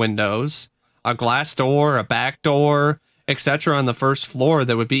other windows, a glass door, a back door, etc. on the first floor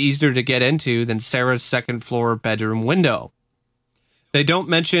that would be easier to get into than Sarah's second-floor bedroom window. They don't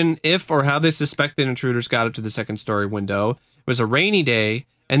mention if or how they suspect the intruders got up to the second-story window. It was a rainy day,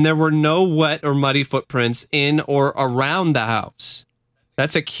 and there were no wet or muddy footprints in or around the house.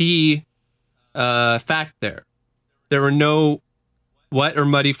 That's a key fact there. There were no wet or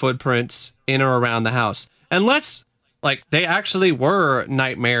muddy footprints in or around the house. Unless, like, they actually were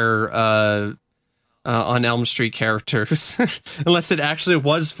Nightmare on Elm Street characters. Unless it actually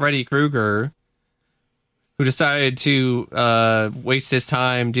was Freddy Krueger, who decided to waste his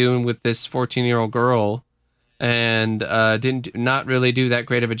time dealing with this 14-year-old girl, and not really do that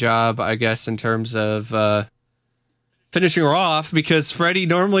great of a job, I guess, in terms of finishing her off, because Freddy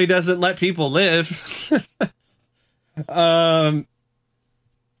normally doesn't let people live.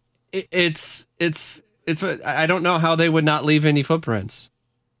 It's I don't know how they would not leave any footprints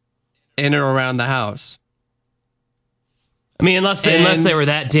in or around the house. I mean, unless they were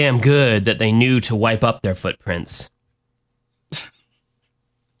that damn good that they knew to wipe up their footprints.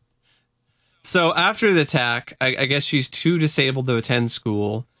 So after the attack, I guess she's too disabled to attend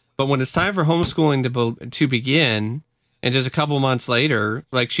school. But when it's time for homeschooling to begin, and just a couple months later,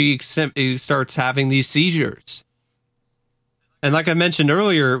 like, she starts having these seizures. And like I mentioned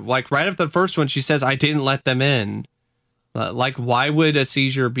earlier, like right after the first one, she says, "I didn't let them in." Like, why would a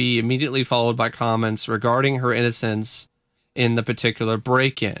seizure be immediately followed by comments regarding her innocence in the particular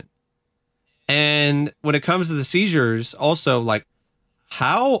break-in? And when it comes to the seizures, also, like,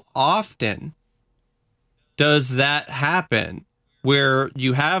 how often does that happen where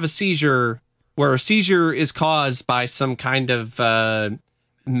you have a seizure, where a seizure is caused by some kind of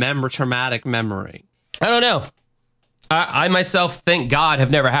traumatic memory? I don't know. I myself, thank God,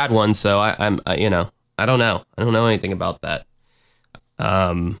 have never had one, so I'm I don't know. I don't know anything about that.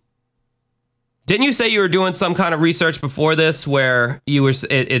 Didn't you say you were doing some kind of research before this where you were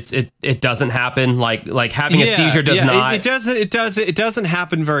it doesn't happen, like having a seizure does not? It doesn't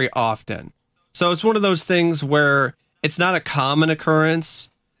happen very often. So it's one of those things where it's not a common occurrence.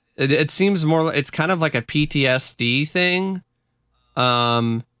 It seems more, it's kind of like a PTSD thing.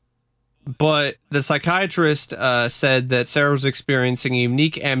 But the psychiatrist said that Sarah was experiencing a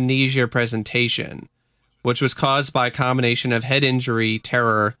unique amnesia presentation, which was caused by a combination of head injury,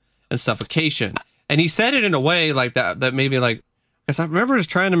 terror, and suffocation. And he said it in a way like that maybe like, because I remember just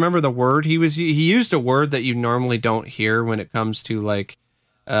trying to remember the word he used a word that you normally don't hear when it comes to like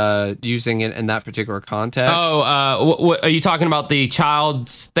using it in that particular context. What are you talking about? The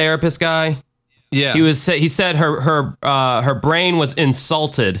child's therapist guy? Yeah. He said her brain was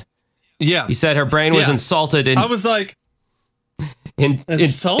insulted. Yeah. He said her brain was insulted. I was like, in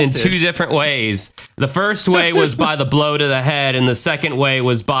two different ways. The first way was by the blow to the head, and the second way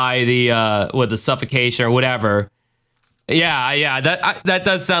was by the suffocation or whatever. Yeah, that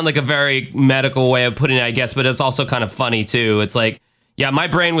does sound like a very medical way of putting it, I guess, but it's also kind of funny too. It's like, yeah, my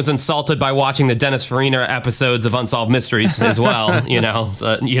brain was insulted by watching the Dennis Farina episodes of Unsolved Mysteries as well.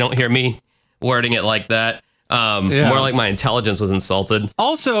 So you don't hear me wording it like that. More like my intelligence was insulted.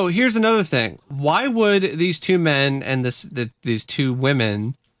 Also, here's another thing. Why would these two men and these two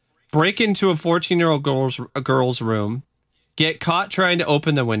women break into a 14-year-old girl's room, get caught trying to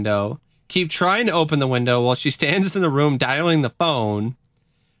open the window, keep trying to open the window while she stands in the room dialing the phone,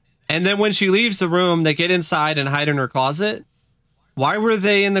 and then when she leaves the room, they get inside and hide in her closet? Why were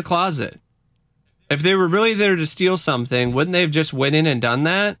they in the closet? If they were really there to steal something, wouldn't they have just went in and done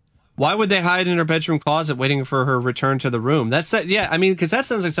that? Why would they hide in her bedroom closet waiting for her return to the room? Because that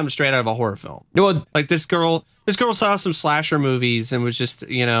sounds like something straight out of a horror film. Well, like this girl saw some slasher movies and was just,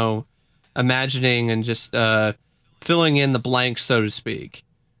 imagining and just filling in the blanks, so to speak.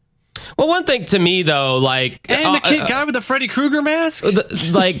 Well, one thing to me though, like, and the guy with the Freddy Krueger mask,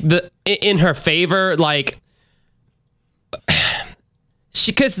 in her favor, like.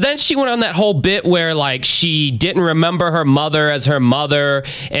 Because then she went on that whole bit where like she didn't remember her mother as her mother,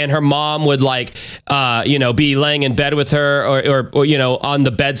 and her mom would like be laying in bed with her or on the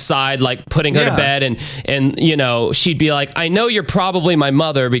bedside, like putting her to bed, and she'd be like, I know you're probably my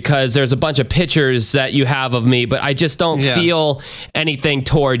mother because there's a bunch of pictures that you have of me, but I just don't feel anything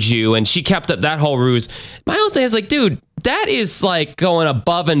towards you. And she kept up that whole ruse. My whole thing is like, dude, that is like going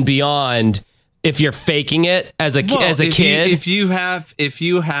above and beyond. If you're faking it as a kid, if you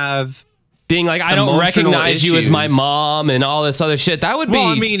have being like, I don't recognize you as my mom and all this other shit, that would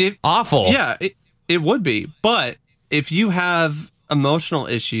be awful. Yeah, it would be. But if you have emotional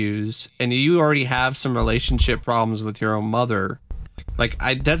issues and you already have some relationship problems with your own mother, like,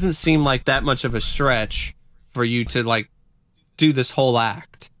 it doesn't seem like that much of a stretch for you to like do this whole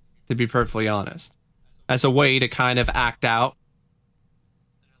act, to be perfectly honest, as a way to kind of act out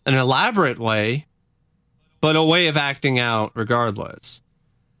an elaborate way, but a way of acting out regardless.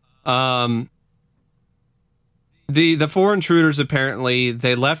 The four intruders, apparently,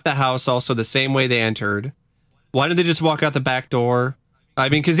 they left the house also the same way they entered. Why did they just walk out the back door? I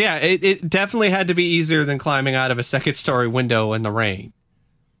mean, because, it definitely had to be easier than climbing out of a second-story window in the rain.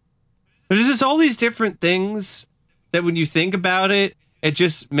 There's just all these different things that when you think about it, it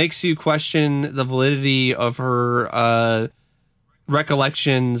just makes you question the validity of her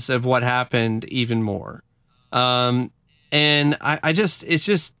recollections of what happened even more. And it's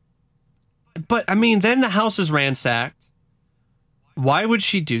just, but I mean, then the house is ransacked. Why would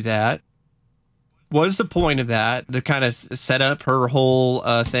she do that? What is the point of that? To kind of set up her whole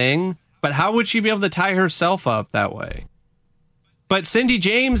thing? But how would she be able to tie herself up that way? But Cindy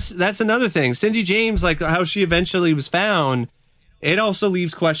James, that's another thing. Cindy James, like how she eventually was found, it also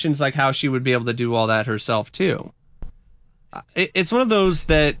leaves questions like how she would be able to do all that herself too. It's one of those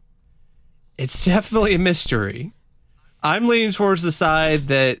that it's definitely a mystery. I'm leaning towards the side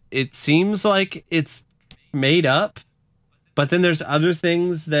that it seems like it's made up, but then there's other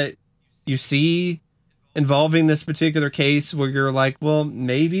things that you see involving this particular case where you're like, well,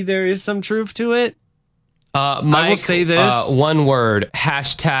 maybe there is some truth to it. Mike, I will say this. One word,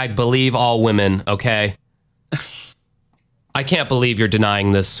 #believe all women, okay? I can't believe you're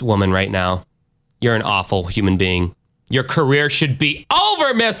denying this woman right now. You're an awful human being. Your career should be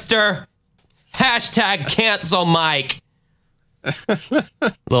over, mister. #cancel Mike.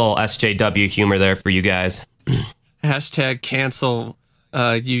 Little SJW humor there for you guys. Hashtag cancel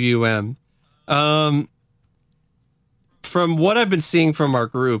UUM. From what I've been seeing from our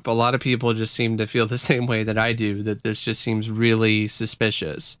group, a lot of people just seem to feel the same way that I do, that this just seems really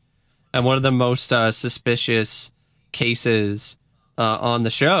suspicious. And one of the most suspicious cases on the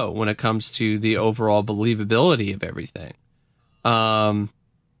show when it comes to the overall believability of everything. And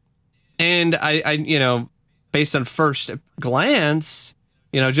I based on first glance,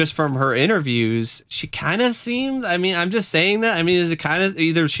 just from her interviews, she kind of seemed, I'm just saying that. Is it kind of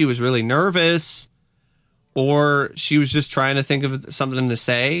either she was really nervous or she was just trying to think of something to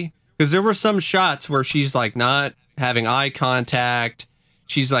say? Because there were some shots where she's like not having eye contact.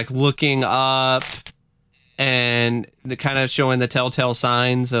 She's like looking up and the kind of showing the telltale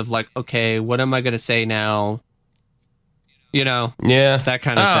signs of like, okay, what am I going to say now? Yeah, that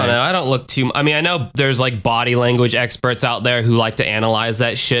kind of thing. I don't know. I don't look too. I know there's like body language experts out there who like to analyze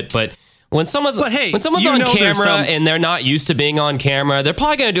that shit, but when someone's on camera and they're not used to being on camera, they're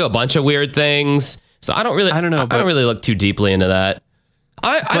probably going to do a bunch of weird things. So I don't really look too deeply into that.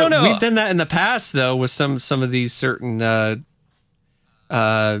 I don't know. We've done that in the past though with some of these certain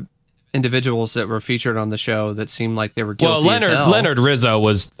individuals that were featured on the show that seemed like they were guilty. Well, Leonard Rizzo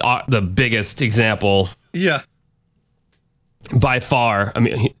was the biggest example. Yeah. By far.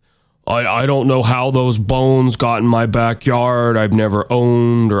 I don't know how those bones got in my backyard. I've never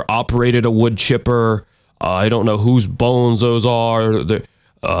owned or operated a wood chipper. I don't know whose bones those are.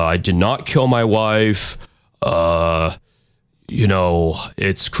 I did not kill my wife.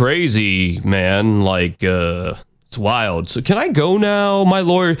 It's crazy, man. It's wild. So can I go now? My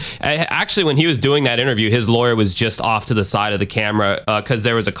lawyer, actually, when he was doing that interview, his lawyer was just off to the side of the camera because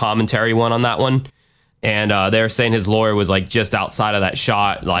there was a commentary one on that one. And they're saying his lawyer was like just outside of that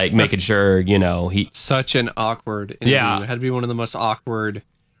shot, like making sure, he. Such an awkward interview. Yeah. It had to be one of the most awkward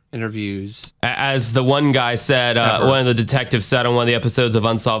interviews. As the one guy said, one of the detectives said on one of the episodes of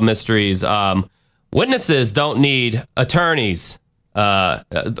Unsolved Mysteries, witnesses don't need attorneys.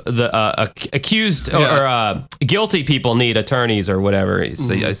 The accused or guilty people need attorneys or whatever.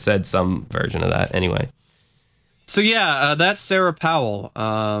 So I said some version of that anyway. So yeah, that's Sarah Powell.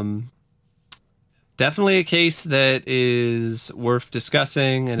 Definitely a case that is worth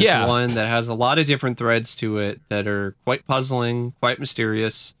discussing, and it's one that has a lot of different threads to it that are quite puzzling, quite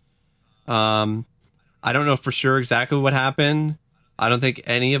mysterious. I don't know for sure exactly what happened. I don't think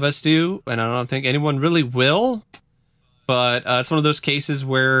any of us do, and I don't think anyone really will. But it's one of those cases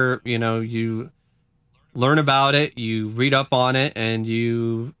where, you learn about it, you read up on it, and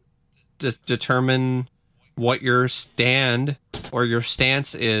you just determine what your stand or your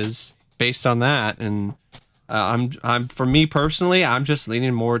stance is based on that. And I'm for me personally, I'm just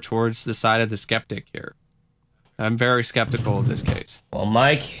leaning more towards the side of the skeptic here. I'm very skeptical of this case. Well,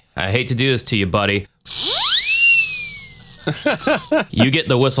 Mike, I hate to do this to you, buddy. You get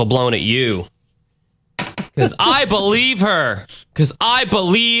the whistle blown at you. Because I believe her. Because I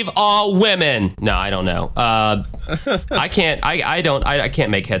believe all women. No, I don't know. I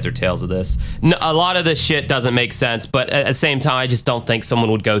can't make heads or tails of this. No, a lot of this shit doesn't make sense, but at the same time, I just don't think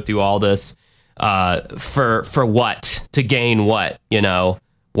someone would go through all this for what? To gain what?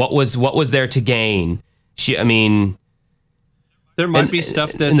 What was there to gain? There might be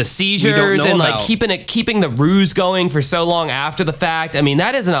stuff that's and the seizures and like keeping the ruse going for so long after the fact.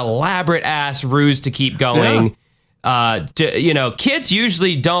 That is an elaborate ass ruse to keep going. Yeah. Kids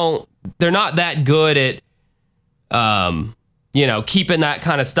usually they're not that good at keeping that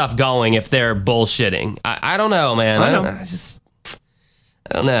kind of stuff going if they're bullshitting. I don't know, man. I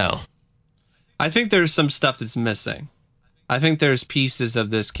don't know. I think there's some stuff that's missing. I think there's pieces of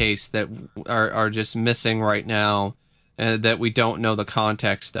this case that are just missing right now. That we don't know the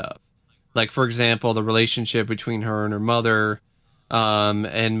context of. Like, for example, the relationship between her and her mother,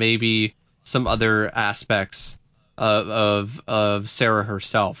 and maybe some other aspects of Sarah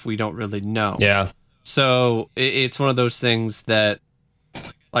herself. We don't really know. Yeah. So it's one of those things that,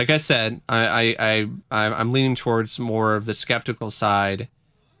 like I said, I'm leaning towards more of the skeptical side,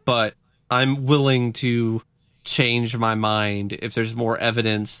 but I'm willing to change my mind if there's more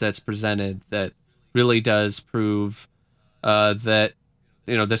evidence that's presented that really does prove that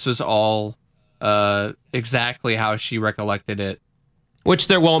this was all exactly how she recollected it. Which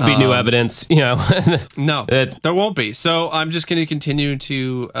there won't be new evidence, No, there won't be. So I'm just going to continue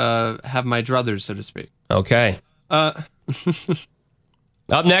to have my druthers, so to speak. Okay. Up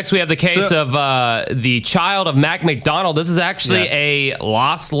next, we have the case of the child of Mac McDonald. This is actually a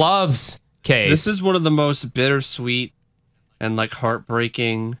lost loves case. This is one of the most bittersweet and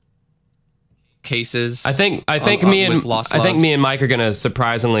heartbreaking cases. I think me and Mike are gonna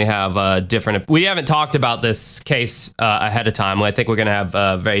surprisingly have different. We haven't talked about this case ahead of time. I think we're gonna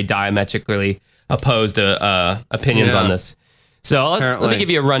have very diametrically opposed opinions on this. So let me give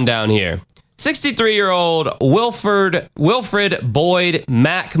you a rundown here. 63-year-old Wilfred Boyd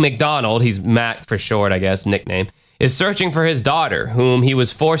Mac McDonald, he's Mac for short, I guess, nickname, is searching for his daughter, whom he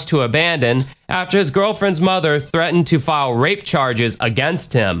was forced to abandon after his girlfriend's mother threatened to file rape charges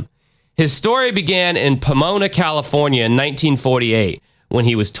against him. His story began in Pomona, California in 1948, when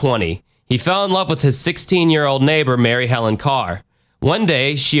he was 20. He fell in love with his 16-year-old neighbor, Mary Helen Carr. One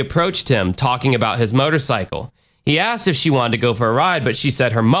day, she approached him, talking about his motorcycle. He asked if she wanted to go for a ride, but she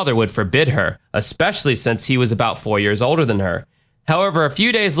said her mother would forbid her, especially since he was about 4 years older than her. However, a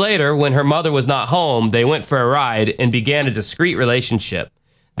few days later, when her mother was not home, they went for a ride and began a discreet relationship.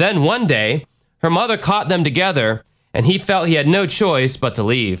 Then one day, her mother caught them together, and he felt he had no choice but to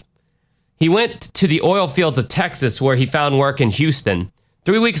leave. He went to the oil fields of Texas, where he found work in Houston.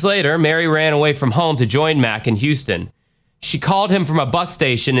 3 weeks later, Mary ran away from home to join Mac in Houston. She called him from a bus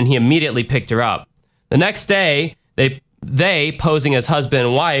station, and he immediately picked her up. The next day, they, posing as husband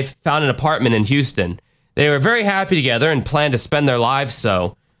and wife, found an apartment in Houston. They were very happy together and planned to spend their lives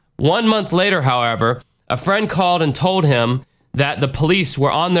so. 1 month later, however, a friend called and told him that the police were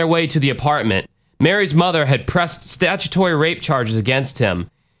on their way to the apartment. Mary's mother had pressed statutory rape charges against him.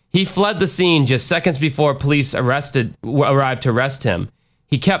 He fled the scene just seconds before police arrived to arrest him.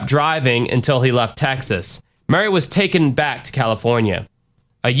 He kept driving until he left Texas. Mary was taken back to California.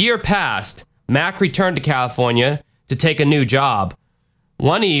 A year passed. Mac returned to California to take a new job.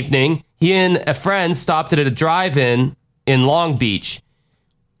 One evening, he and a friend stopped at a drive-in in Long Beach.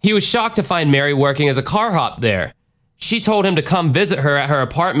 He was shocked to find Mary working as a car hop there. She told him to come visit her at her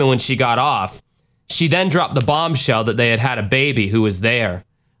apartment when she got off. She then dropped the bombshell that they had had a baby who was there.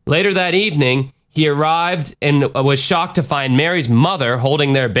 Later that evening, he arrived and was shocked to find Mary's mother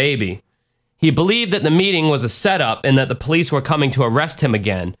holding their baby. He believed that the meeting was a setup and that the police were coming to arrest him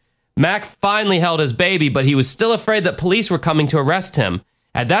again. Mac finally held his baby, but he was still afraid that police were coming to arrest him.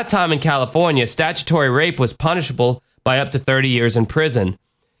 At that time in California, statutory rape was punishable by up to 30 years in prison.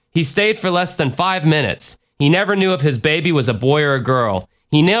 He stayed for less than 5 minutes. He never knew if his baby was a boy or a girl.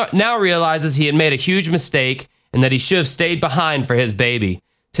 He now realizes he had made a huge mistake and that he should have stayed behind for his baby.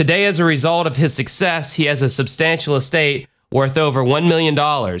 Today, as a result of his success, he has a substantial estate worth over $1 million.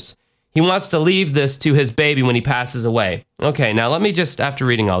 He wants to leave this to his baby when he passes away. Okay, now let me just, after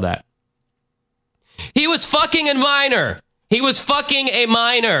reading all that. He was fucking a minor. He was fucking a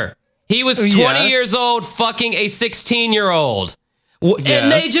minor. He was 20 years old fucking a 16-year-old. Yes.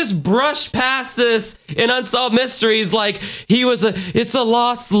 And they just brush past this in Unsolved Mysteries like it's a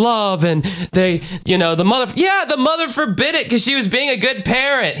lost love and they, the mother forbid it because she was being a good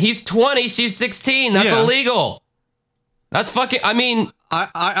parent. He's 20, she's 16. That's illegal. That's fucking,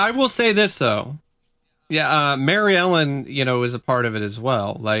 I will say this though. Yeah, Mary Ellen, is a part of it as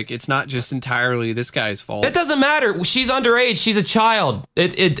well. Like, it's not just entirely this guy's fault. It doesn't matter. She's underage. She's a child.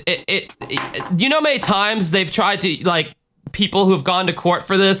 Many times they've tried to, people who have gone to court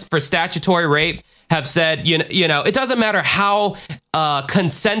for this, for statutory rape, have said, it doesn't matter how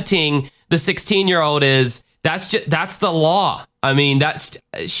consenting the 16-year-old is. That's the law.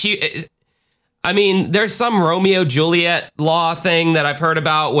 There's some Romeo Juliet law thing that I've heard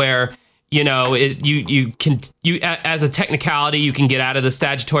about where, you as a technicality, you can get out of the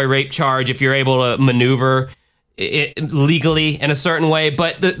statutory rape charge if you're able to maneuver it legally in a certain way.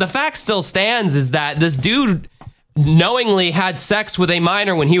 But the fact still stands is that this dude knowingly had sex with a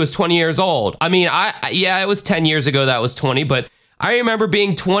minor when he was 20 years old. It was 10 years ago that was 20, but I remember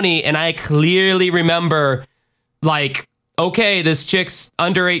being 20 and I clearly remember okay, this chick's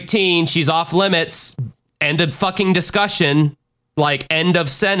under 18, she's off limits, end of fucking discussion, end of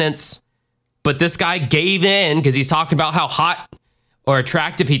sentence. But this guy gave in because he's talking about how hot or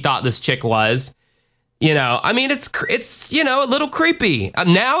attractive he thought this chick was. It's a little creepy.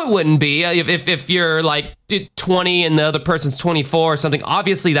 Now it wouldn't be if you're 20 and the other person's 24 or something.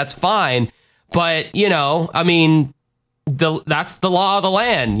 Obviously that's fine, but that's the law of the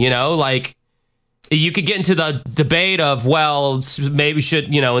land. You could get into the debate of maybe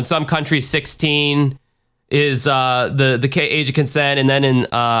should in some countries 16 is the age of consent, and then in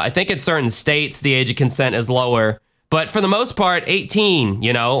I think in certain states the age of consent is lower, but for the most part 18.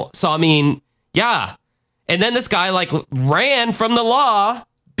 So yeah. And then this guy ran from the law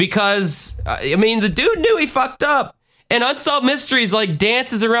because the dude knew he fucked up. And Unsolved Mysteries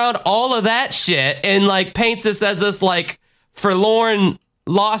dances around all of that shit and paints this as this forlorn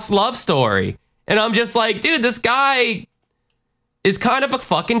lost love story. And I'm just dude, this guy is kind of a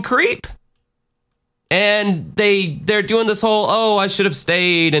fucking creep. And they're doing this whole, oh, I should have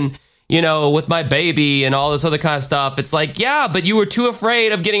stayed and, you know, with my baby and all this other kind of stuff. It's like, yeah, but you were too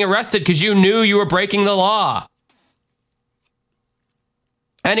afraid of getting arrested because you knew you were breaking the law.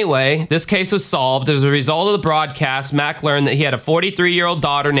 Anyway, this case was solved. As a result of the broadcast, Mac learned that he had a 43-year-old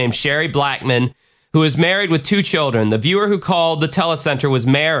daughter named Sherry Blackman, who was married with 2 children. The viewer who called the telecenter was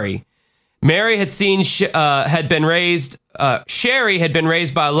Mary. Mary had been raised by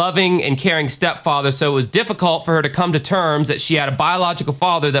a loving and caring stepfather, so it was difficult for her to come to terms that she had a biological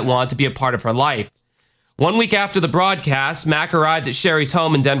father that wanted to be a part of her life. 1 week after the broadcast, Mac arrived at Sherry's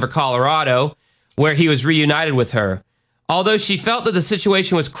home in Denver, Colorado, where he was reunited with her. Although she felt that the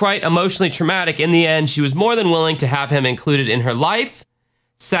situation was quite emotionally traumatic, in the end, she was more than willing to have him included in her life.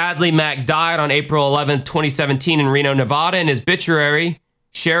 Sadly, Mac died on April 11, 2017 in Reno, Nevada. In his obituary,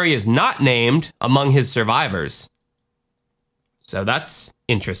 Sherry is not named among his survivors. So that's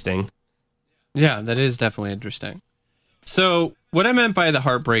interesting. Yeah, that is definitely interesting. So what I meant by the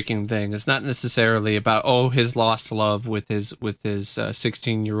heartbreaking thing is not necessarily about, oh, his lost love with his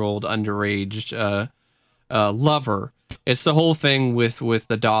 16-year-old underage lover. It's the whole thing with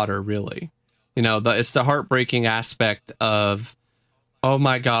the daughter, really. You know, it's the heartbreaking aspect of, oh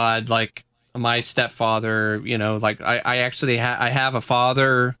my God, like my stepfather, you know, like I actually I have a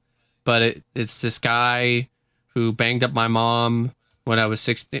father, but it's this guy who banged up my mom when I was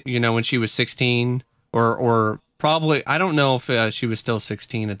 16, you know, when she was 16 or probably, I don't know if she was still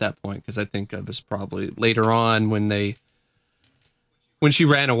 16 at that point, because I think it was probably later on when she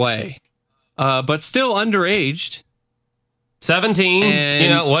ran away, but still underaged. 17, and you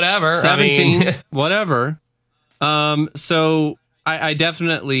know, whatever. 17, I mean, whatever. So I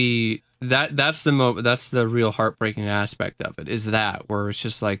definitely, that's the real heartbreaking aspect of it, is that where it's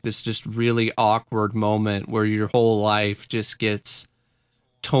just like this just really awkward moment where your whole life just gets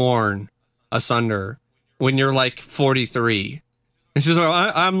torn asunder when you're like 43. It's just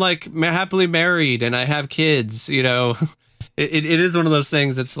like, I'm like happily married and I have kids, you know. It is one of those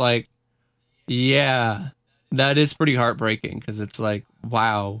things that's like, yeah, that is pretty heartbreaking, because it's like,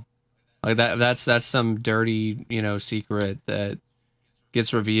 wow, like that's some dirty, you know, secret that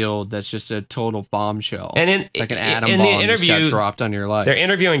gets revealed. That's just a total bombshell, and like an atom bomb the interview, just got dropped on your life. They're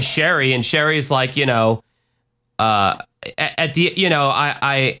interviewing Sherry, and Sherry's like, you know, at the, you know,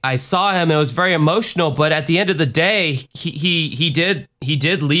 I saw him. It was very emotional, but at the end of the day, he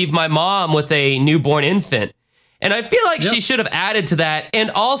did leave my mom with a newborn infant, and I feel like she should have added to that. And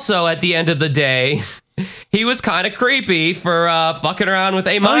also, at the end of the day, he was kind of creepy for fucking around with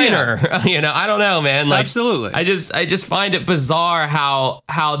a minor. Oh, yeah. You know, I don't know, man. Like, absolutely. I just find it bizarre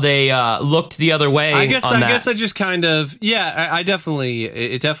how they looked the other way. I guess I just kind of, yeah. It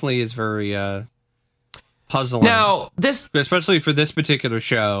definitely is very puzzling. Now especially for this particular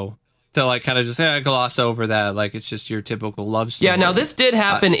show, to like kind of just gloss over that, like it's just your typical love story. Yeah. Now this did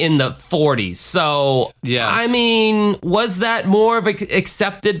happen in the 40s, so yes. I mean, was that more of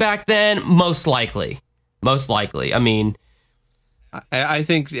accepted back then? Most likely. I mean, I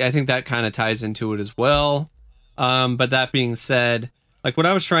think that kind of ties into it as well. But that being said, like what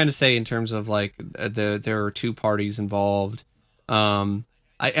I was trying to say in terms of like there are 2 parties involved. I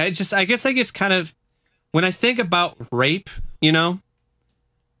guess I get kind of, when I think about rape, you know,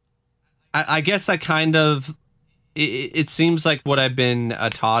 I guess I kind of, it seems like what I've been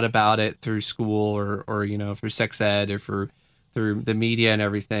taught about it through school or you know, through sex ed or through the media and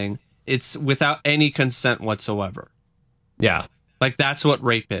everything. It's without any consent whatsoever. Yeah. Like that's what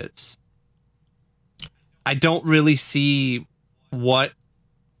rape is. I don't really see what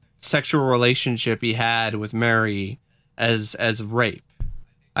sexual relationship he had with Mary as rape.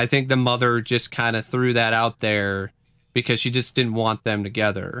 I think the mother just kind of threw that out there because she just didn't want them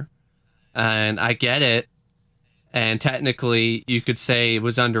together. And I get it. And technically you could say it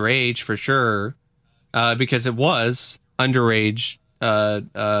was underage for sure, because it was underage.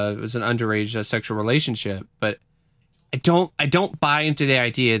 It was an underage sexual relationship, but I don't buy into the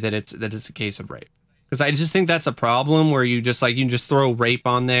idea that it's a case of rape, because I just think that's a problem where you can just throw rape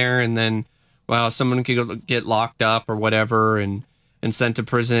on there and then, well, someone could get locked up or whatever and sent to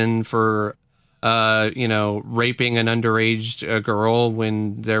prison for you know, raping an underage girl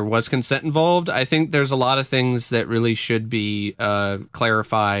when there was consent involved. I think there's a lot of things that really should be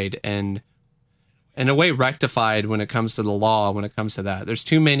clarified and in a way rectified when it comes to the law, when it comes to that. There's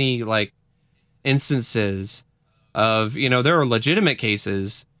too many like instances of, you know, there are legitimate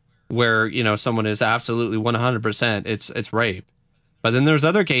cases where, you know, someone is absolutely 100% it's rape. But then there's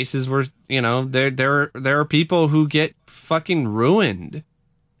other cases where, you know, there are people who get fucking ruined,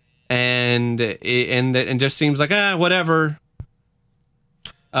 and just seems like whatever.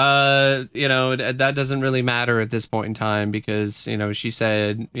 That doesn't really matter at this point in time because, she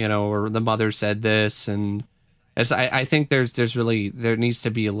said, or the mother said this. And I think there needs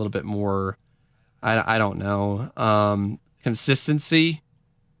to be a little bit more, I don't know, consistency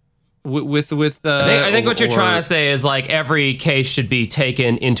with I think what you're trying to say is like every case should be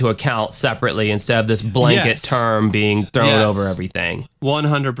taken into account separately instead of this blanket term being thrown over everything.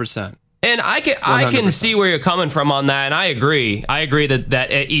 100%. And I can see where you're coming from on that, and I agree. I agree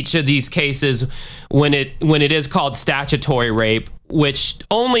that each of these cases, when it is called statutory rape, which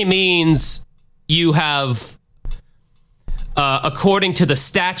only means you have, according to the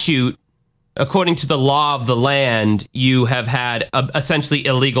statute, according to the law of the land, you have had essentially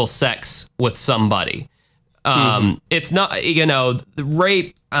illegal sex with somebody. It's not,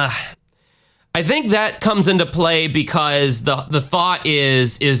 rape. I think that comes into play because the thought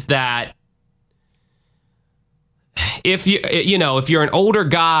is that if you're an older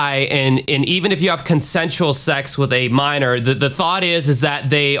guy and even if you have consensual sex with a minor, the thought is that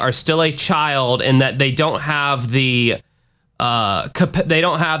they are still a child and that they don't have the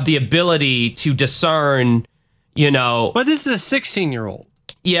ability to discern, But this is a 16-year-old.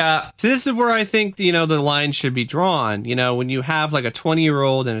 Yeah. So this is where I think, the line should be drawn. When you have like a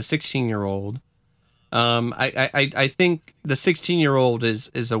 20-year-old and a 16-year-old, I think the 16-year-old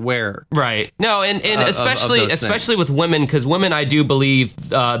is aware. Right. No, and especially with women, because women, I do believe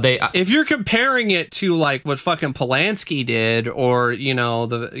they. If you're comparing it to like what fucking Polanski did, or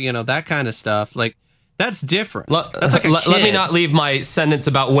that kind of stuff, like. That's different. That's like let me not leave my sentence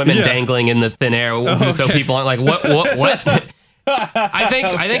about women dangling in the thin air, so people aren't like, what?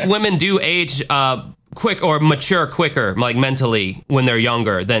 I think women do age quick or mature quicker, like mentally, when they're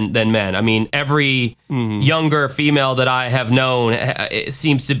younger than men. I mean, every younger female that I have known it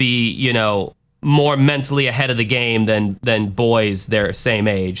seems to be, more mentally ahead of the game than boys their same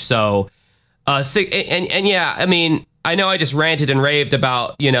age. So, yeah, I mean, I know I just ranted and raved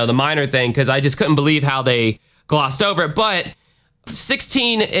about, the minor thing because I just couldn't believe how they glossed over it. But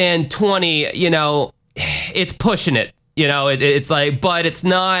 16 and 20, it's pushing it. It's like, but it's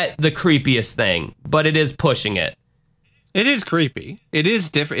not the creepiest thing, but it is pushing it. It is creepy. It is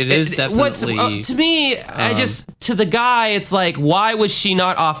different. It is definitely. To me, to the guy, it's like, why was she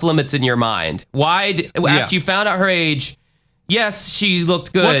not off limits in your mind? Why, after you found out her age, yes, she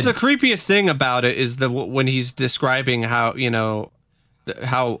looked good. What's the creepiest thing about it is when he's describing how,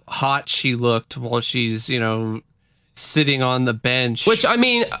 how hot she looked while she's, sitting on the bench. Which, I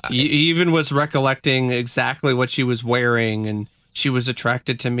mean, he even was recollecting exactly what she was wearing, and she was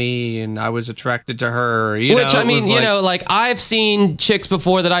attracted to me and I was attracted to her. Like I've seen chicks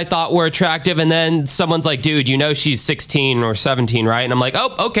before that I thought were attractive, and then someone's like, dude, she's 16 or 17, right? And I'm like,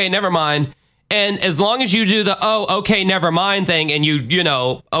 oh, okay, never mind. And as long as you do the, oh, okay, never mind thing, and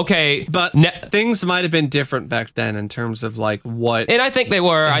okay. But things might have been different back then in terms of like what. And I think they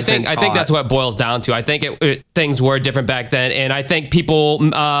were. I think that's what it boils down to. I think things were different back then. And I think people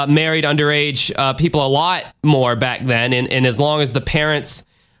married underage people a lot more back then. And as long as the parents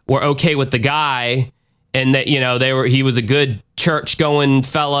were okay with the guy and that, he was a good church going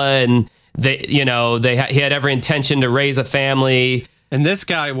fella and he had every intention to raise a family. And this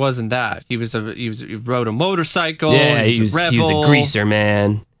guy wasn't that. He rode a motorcycle. Yeah, he was a rebel. He was a greaser,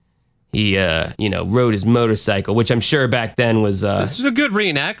 man. He, rode his motorcycle, which I'm sure back then was. This was a good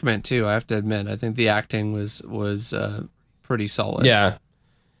reenactment too. I have to admit. I think the acting was pretty solid. Yeah.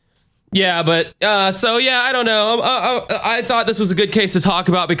 Yeah, but I don't know. I thought this was a good case to talk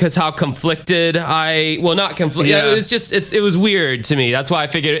about because how conflicted not conflicted. Yeah. It was weird to me. That's why I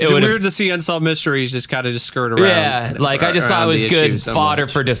figured it was weird to see Unsolved Mysteries just kind of skirt around. Yeah, like I just thought it was good fodder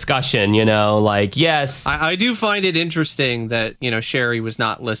for discussion. Like yes, I do find it interesting that Sherry was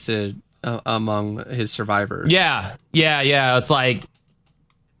not listed among his survivors. Yeah. It's like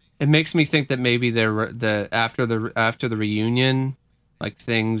it makes me think that maybe after the reunion. Like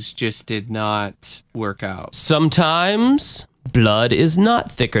things just did not work out. Sometimes blood is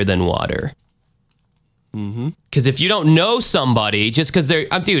not thicker than water. Because if you don't know somebody, just because they're,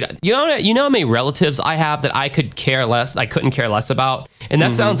 dude, you know how many relatives I have that I couldn't care less about, and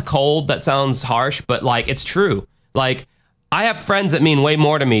that sounds cold, that sounds harsh, but like it's true. Like I have friends that mean way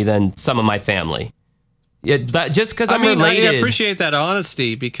more to me than some of my family. Yeah, just because I'm related. I appreciate that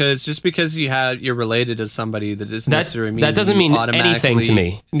honesty because just because you're related to somebody that doesn't necessarily mean that doesn't mean anything to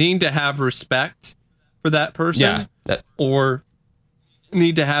me. Need to have respect for that person, or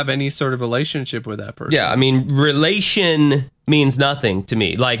need to have any sort of relationship with that person. Yeah, I mean, relation means nothing to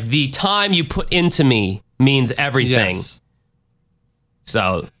me. Like the time you put into me means everything. Yes.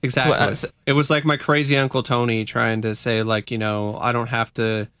 So exactly, it was like my crazy Uncle Tony trying to say, like, I don't have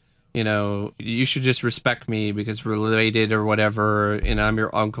to, you should just respect me because we're related or whatever, and I'm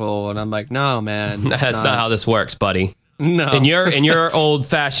your uncle. And I'm like, no, man, that's not how this works, buddy. No, in your old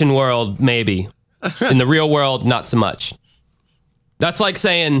fashioned world, maybe. In the real world, not so much. That's like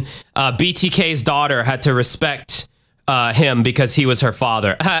saying BTK's daughter had to respect him because he was her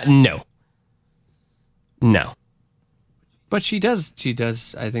father. No. But she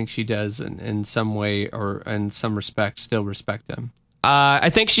does. I think she does in some way or in some respect still respect him.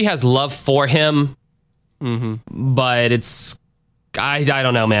 I think she has love for him. Mm-hmm. But it's, I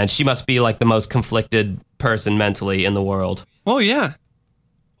don't know, man. She must be like the most conflicted person mentally in the world. Well, yeah.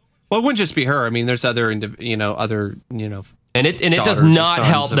 Well, it wouldn't just be her. I mean, there's other, And it does not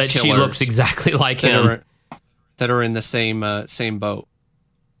help that she looks exactly like him. That are in the same boat.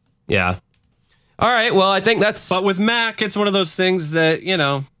 Yeah. All right. Well, I think that's. But with Mac, it's one of those things that,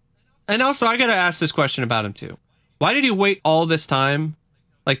 And also, I got to ask this question about him, too. Why did he wait all this time?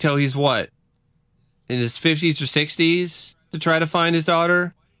 Like, till he's what? In his 50s or 60s to try to find his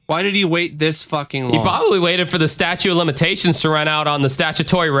daughter? Why did he wait this fucking long? He probably waited for the statute of limitations to run out on the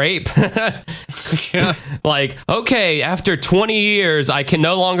statutory rape. Yeah. Like, okay, after 20 years, I can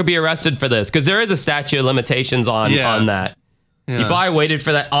no longer be arrested for this. Because there is a statute of limitations on that. Yeah. He probably waited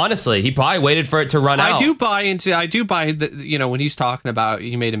for that. Honestly, he probably waited for it to run out. I do buy that, when he's talking about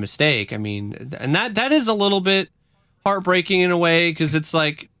he made a mistake. I mean, and that is a little bit heartbreaking in a way, because it's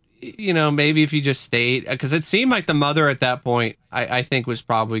like, maybe if he just stayed, because it seemed like the mother at that point, I think, was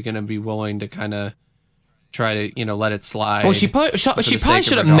probably going to be willing to kind of try to, let it slide. Well, she probably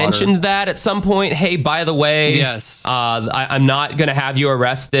should have mentioned that at some point. Hey, by the way, yes, I'm not going to have you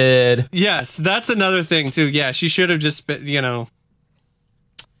arrested. Yes, that's another thing too. Yeah, she should have just been,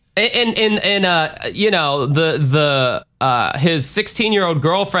 And his 16-year-old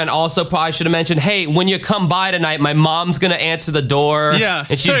girlfriend also probably should have mentioned, hey, when you come by tonight, my mom's gonna answer the door,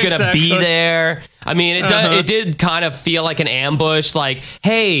 and she's gonna be there. I mean, it did kind of feel like an ambush. Like,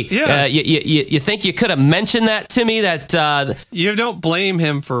 hey, you think you could have mentioned that to me? That you don't blame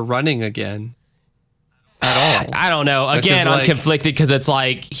him for running again at all. I don't know. Again, I'm conflicted because it's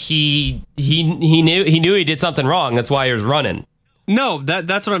like he knew he did something wrong. That's why he was running. No,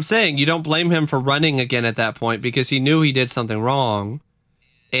 that's what I'm saying. You don't blame him for running again at that point, because he knew he did something wrong,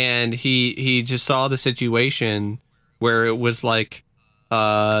 and he just saw the situation where it was like,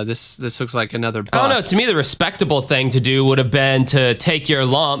 this looks like another bust. I don't know. To me, the respectable thing to do would have been to take your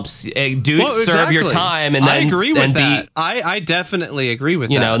lumps, serve your time, and then I agree with that. I definitely agree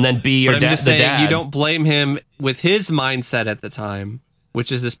with that. And then be your dad. You don't blame him with his mindset at the time,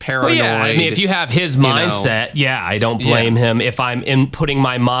 which is this paranoid. Well, yeah, I mean, if you have his mindset, I don't blame him if I'm putting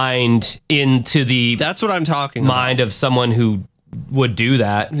my mind into the. That's what I'm talking mind about. Of someone who would do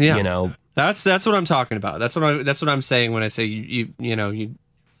that. Yeah. That's what I'm talking about. That's what I'm saying when I say you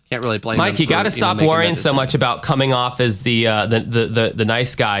can't really blame Mike. him You got to stop worrying so much about coming off as the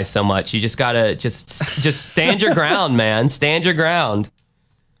nice guy so much. You just gotta just stand your ground, man. Stand your ground.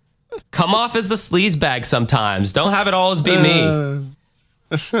 Come off as a sleazebag sometimes. Don't have it always be me.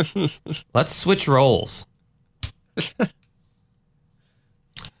 Let's switch roles.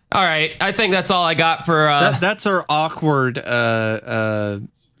 All right, I think that's all I got for. That's our awkward,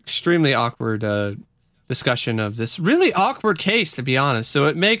 extremely awkward discussion of this really awkward case, to be honest. So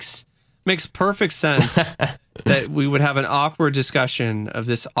it makes perfect sense that we would have an awkward discussion of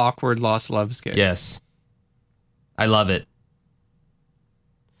this awkward lost loves case. Yes, I love it.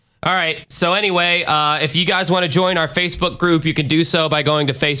 All right. So anyway, if you guys want to join our Facebook group, you can do so by going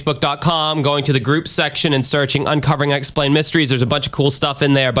to facebook.com, going to the group section and searching Uncovering Unexplained Mysteries. There's a bunch of cool stuff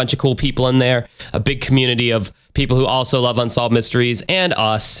in there, a bunch of cool people in there, a big community of people who also love unsolved mysteries and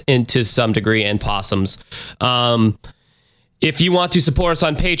us to some degree, and possums. If you want to support us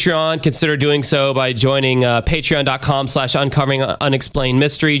on Patreon, consider doing so by joining patreon.com/uncovering unexplained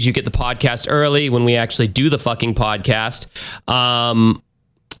mysteries. You get the podcast early when we actually do the fucking podcast.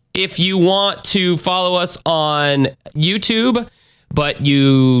 If you want to follow us on YouTube, but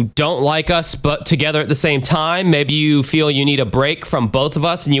you don't like us but together at the same time, maybe you feel you need a break from both of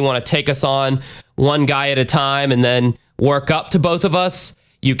us and you want to take us on one guy at a time and then work up to both of us,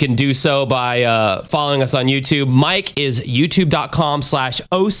 you can do so by following us on YouTube. Mike is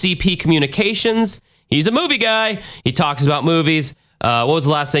youtube.com/OCP Communications. He's a movie guy. He talks about movies. What was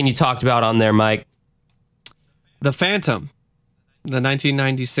the last thing you talked about on there, Mike? The Phantom. The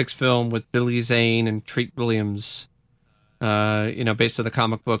 1996 film with Billy Zane and Treat Williams, based on the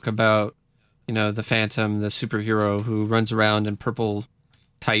comic book about, the Phantom, the superhero who runs around in purple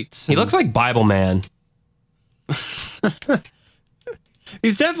tights. He looks like Bible Man.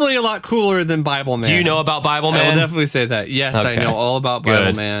 He's definitely a lot cooler than Bible Man. Do you know about Bible Man? I will definitely say that. Yes, Okay. I know all about Bible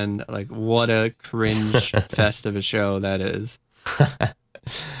Good. Man. Like, what a cringe fest of a show that is.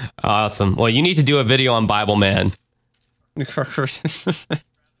 Awesome. Well, you need to do a video on Bible Man.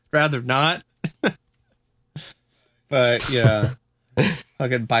 Rather not. But yeah.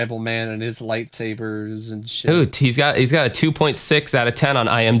 Fucking Bible Man and his lightsabers and shit. Dude, he's got a 2.6 out of 10 on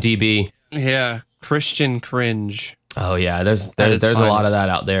IMDb. Yeah. Christian cringe. Oh yeah, there's At its a lot of finest. that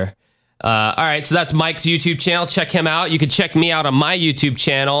out there. All right, so that's Mike's YouTube channel. Check him out. You can check me out on my YouTube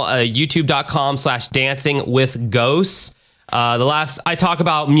channel, youtube.com/dancingwithghosts. I talk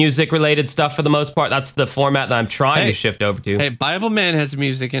about music related stuff for the most part. That's the format that I'm trying to shift over to. Hey, Bible Man has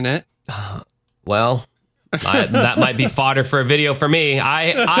music in it. Well, that might be fodder for a video for me.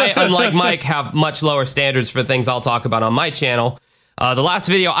 I unlike Mike, have much lower standards for things I'll talk about on my channel. The last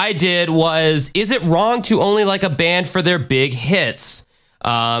video I did was, is it wrong to only like a band for their big hits?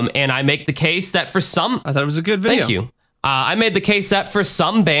 And I make the case that for some... I thought it was a good video. Thank you. I made the case that for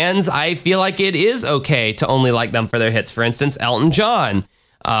some bands, I feel like it is okay to only like them for their hits. For instance, Elton John.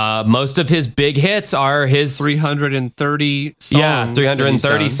 Most of his big hits are his 330 songs. Yeah,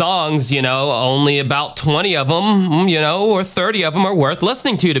 330 songs, only about 20 of them, or 30 of them are worth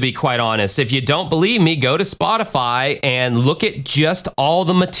listening to be quite honest. If you don't believe me, go to Spotify and look at just all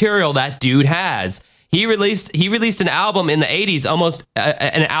the material that dude has. He released an album in the 80s, almost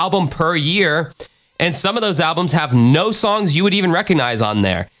an album per year, and some of those albums have no songs you would even recognize on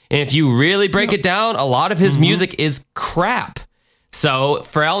there. And if you really break it down, a lot of his music is crap. So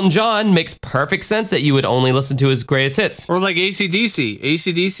for Elton John, makes perfect sense that you would only listen to his greatest hits. Or like AC/DC.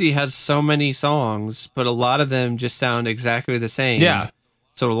 AC/DC has so many songs, but a lot of them just sound exactly the same. Yeah.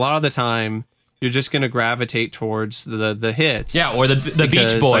 So a lot of the time, you're just going to gravitate towards the hits. Yeah, or the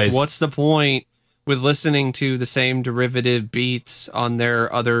Because, Beach Boys. Like, what's the point with listening to the same derivative beats on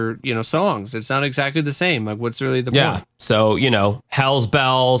their other, songs? It's not exactly the same. Like, what's really the point? So, Hell's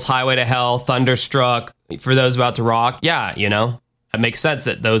Bells, Highway to Hell, Thunderstruck, for those about to rock. Yeah, it makes sense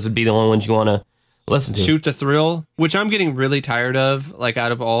that those would be the only ones you want to listen to. Shoot the Thrill, which I'm getting really tired of, like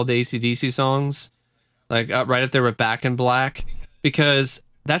out of all the AC/DC songs, like right up there with Back in Black, because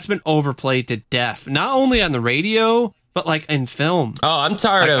that's been overplayed to death, not only on the radio, but like in film. Oh, I'm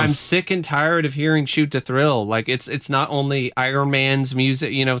tired of... I'm sick and tired of hearing Shoot the Thrill. Like it's not only Iron Man's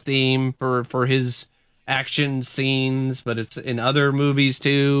music, theme for his action scenes, but it's in other movies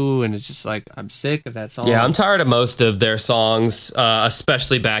too, and it's just like I'm sick of that song. Yeah, I'm tired of most of their songs,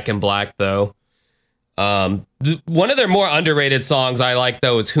 especially Back in Black, though. One of their more underrated songs I like,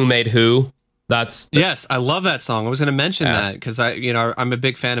 though, is Who Made Who. Yes, I love that song. I was going to mention that because I'm a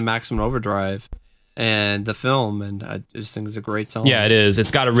big fan of Maximum Overdrive and the film, and I just think it's a great song. Yeah, it is.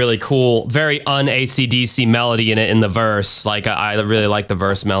 It's got a really cool, very un-AC/DC melody in it in the verse. Like, I really like the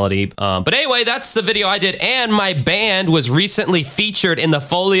verse melody. But anyway, that's the video I did. And my band was recently featured in the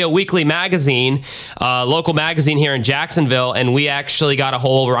Folio Weekly magazine, local magazine here in Jacksonville. And we actually got a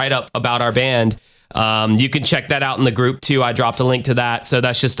whole write-up about our band. You can check that out in the group, too. I dropped a link to that. So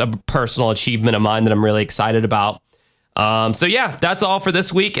that's just a personal achievement of mine that I'm really excited about. So yeah, that's all for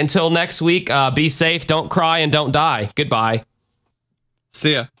this week. Until next week, be safe, don't cry, and don't die. Goodbye.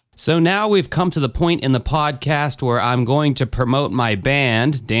 See ya. So now we've come to the point in the podcast where I'm going to promote my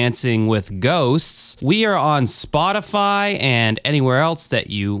band, Dancing with Ghosts. We are on Spotify and anywhere else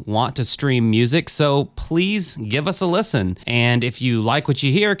that you want to stream music, so please give us a listen. And if you like what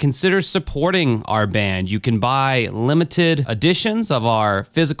you hear, consider supporting our band. You can buy limited editions of our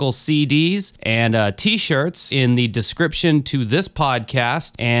physical CDs and t-shirts in the description to this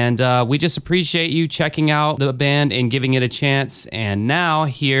podcast. And we just appreciate you checking out the band and giving it a chance. And now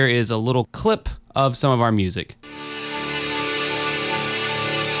here is a little clip of some of our music.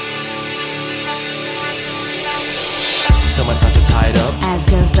 Someone thought you tied up. As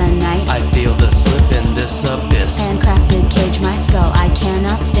goes the night, I feel the slip in this abyss. handcrafted cage my skull I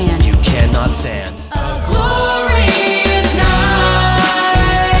cannot stand. You cannot stand. A glorious night.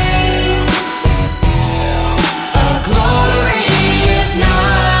 A glorious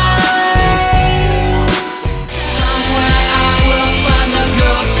night. Somewhere I will find the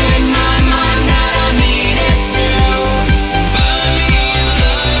ghost in my mind that I needed to.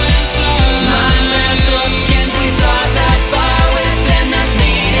 My mental skin, please start that fire within that's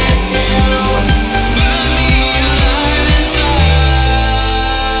needed to.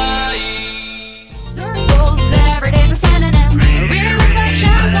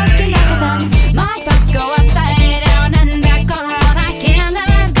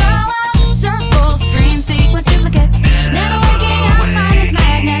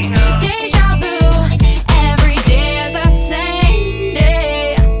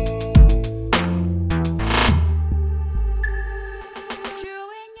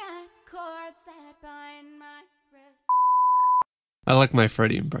 I like my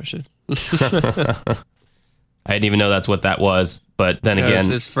Freddy impression. I didn't even know that's what that was. But then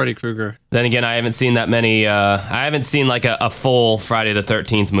again, it's Freddy Krueger. Then again, I haven't seen that many. I haven't seen like a full Friday the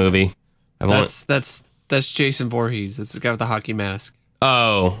 13th movie. That's Jason Voorhees. That's the guy with the hockey mask.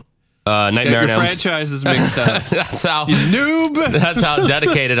 Oh, Nightmare on Your Elm franchise is mixed up. That's how You noob. That's how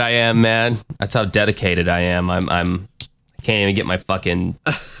dedicated I am, man. That's how dedicated I am. I can't even get my fucking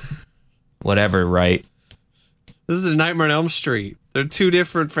whatever right. This is a Nightmare on Elm Street. They're two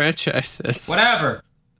different franchises. Whatever.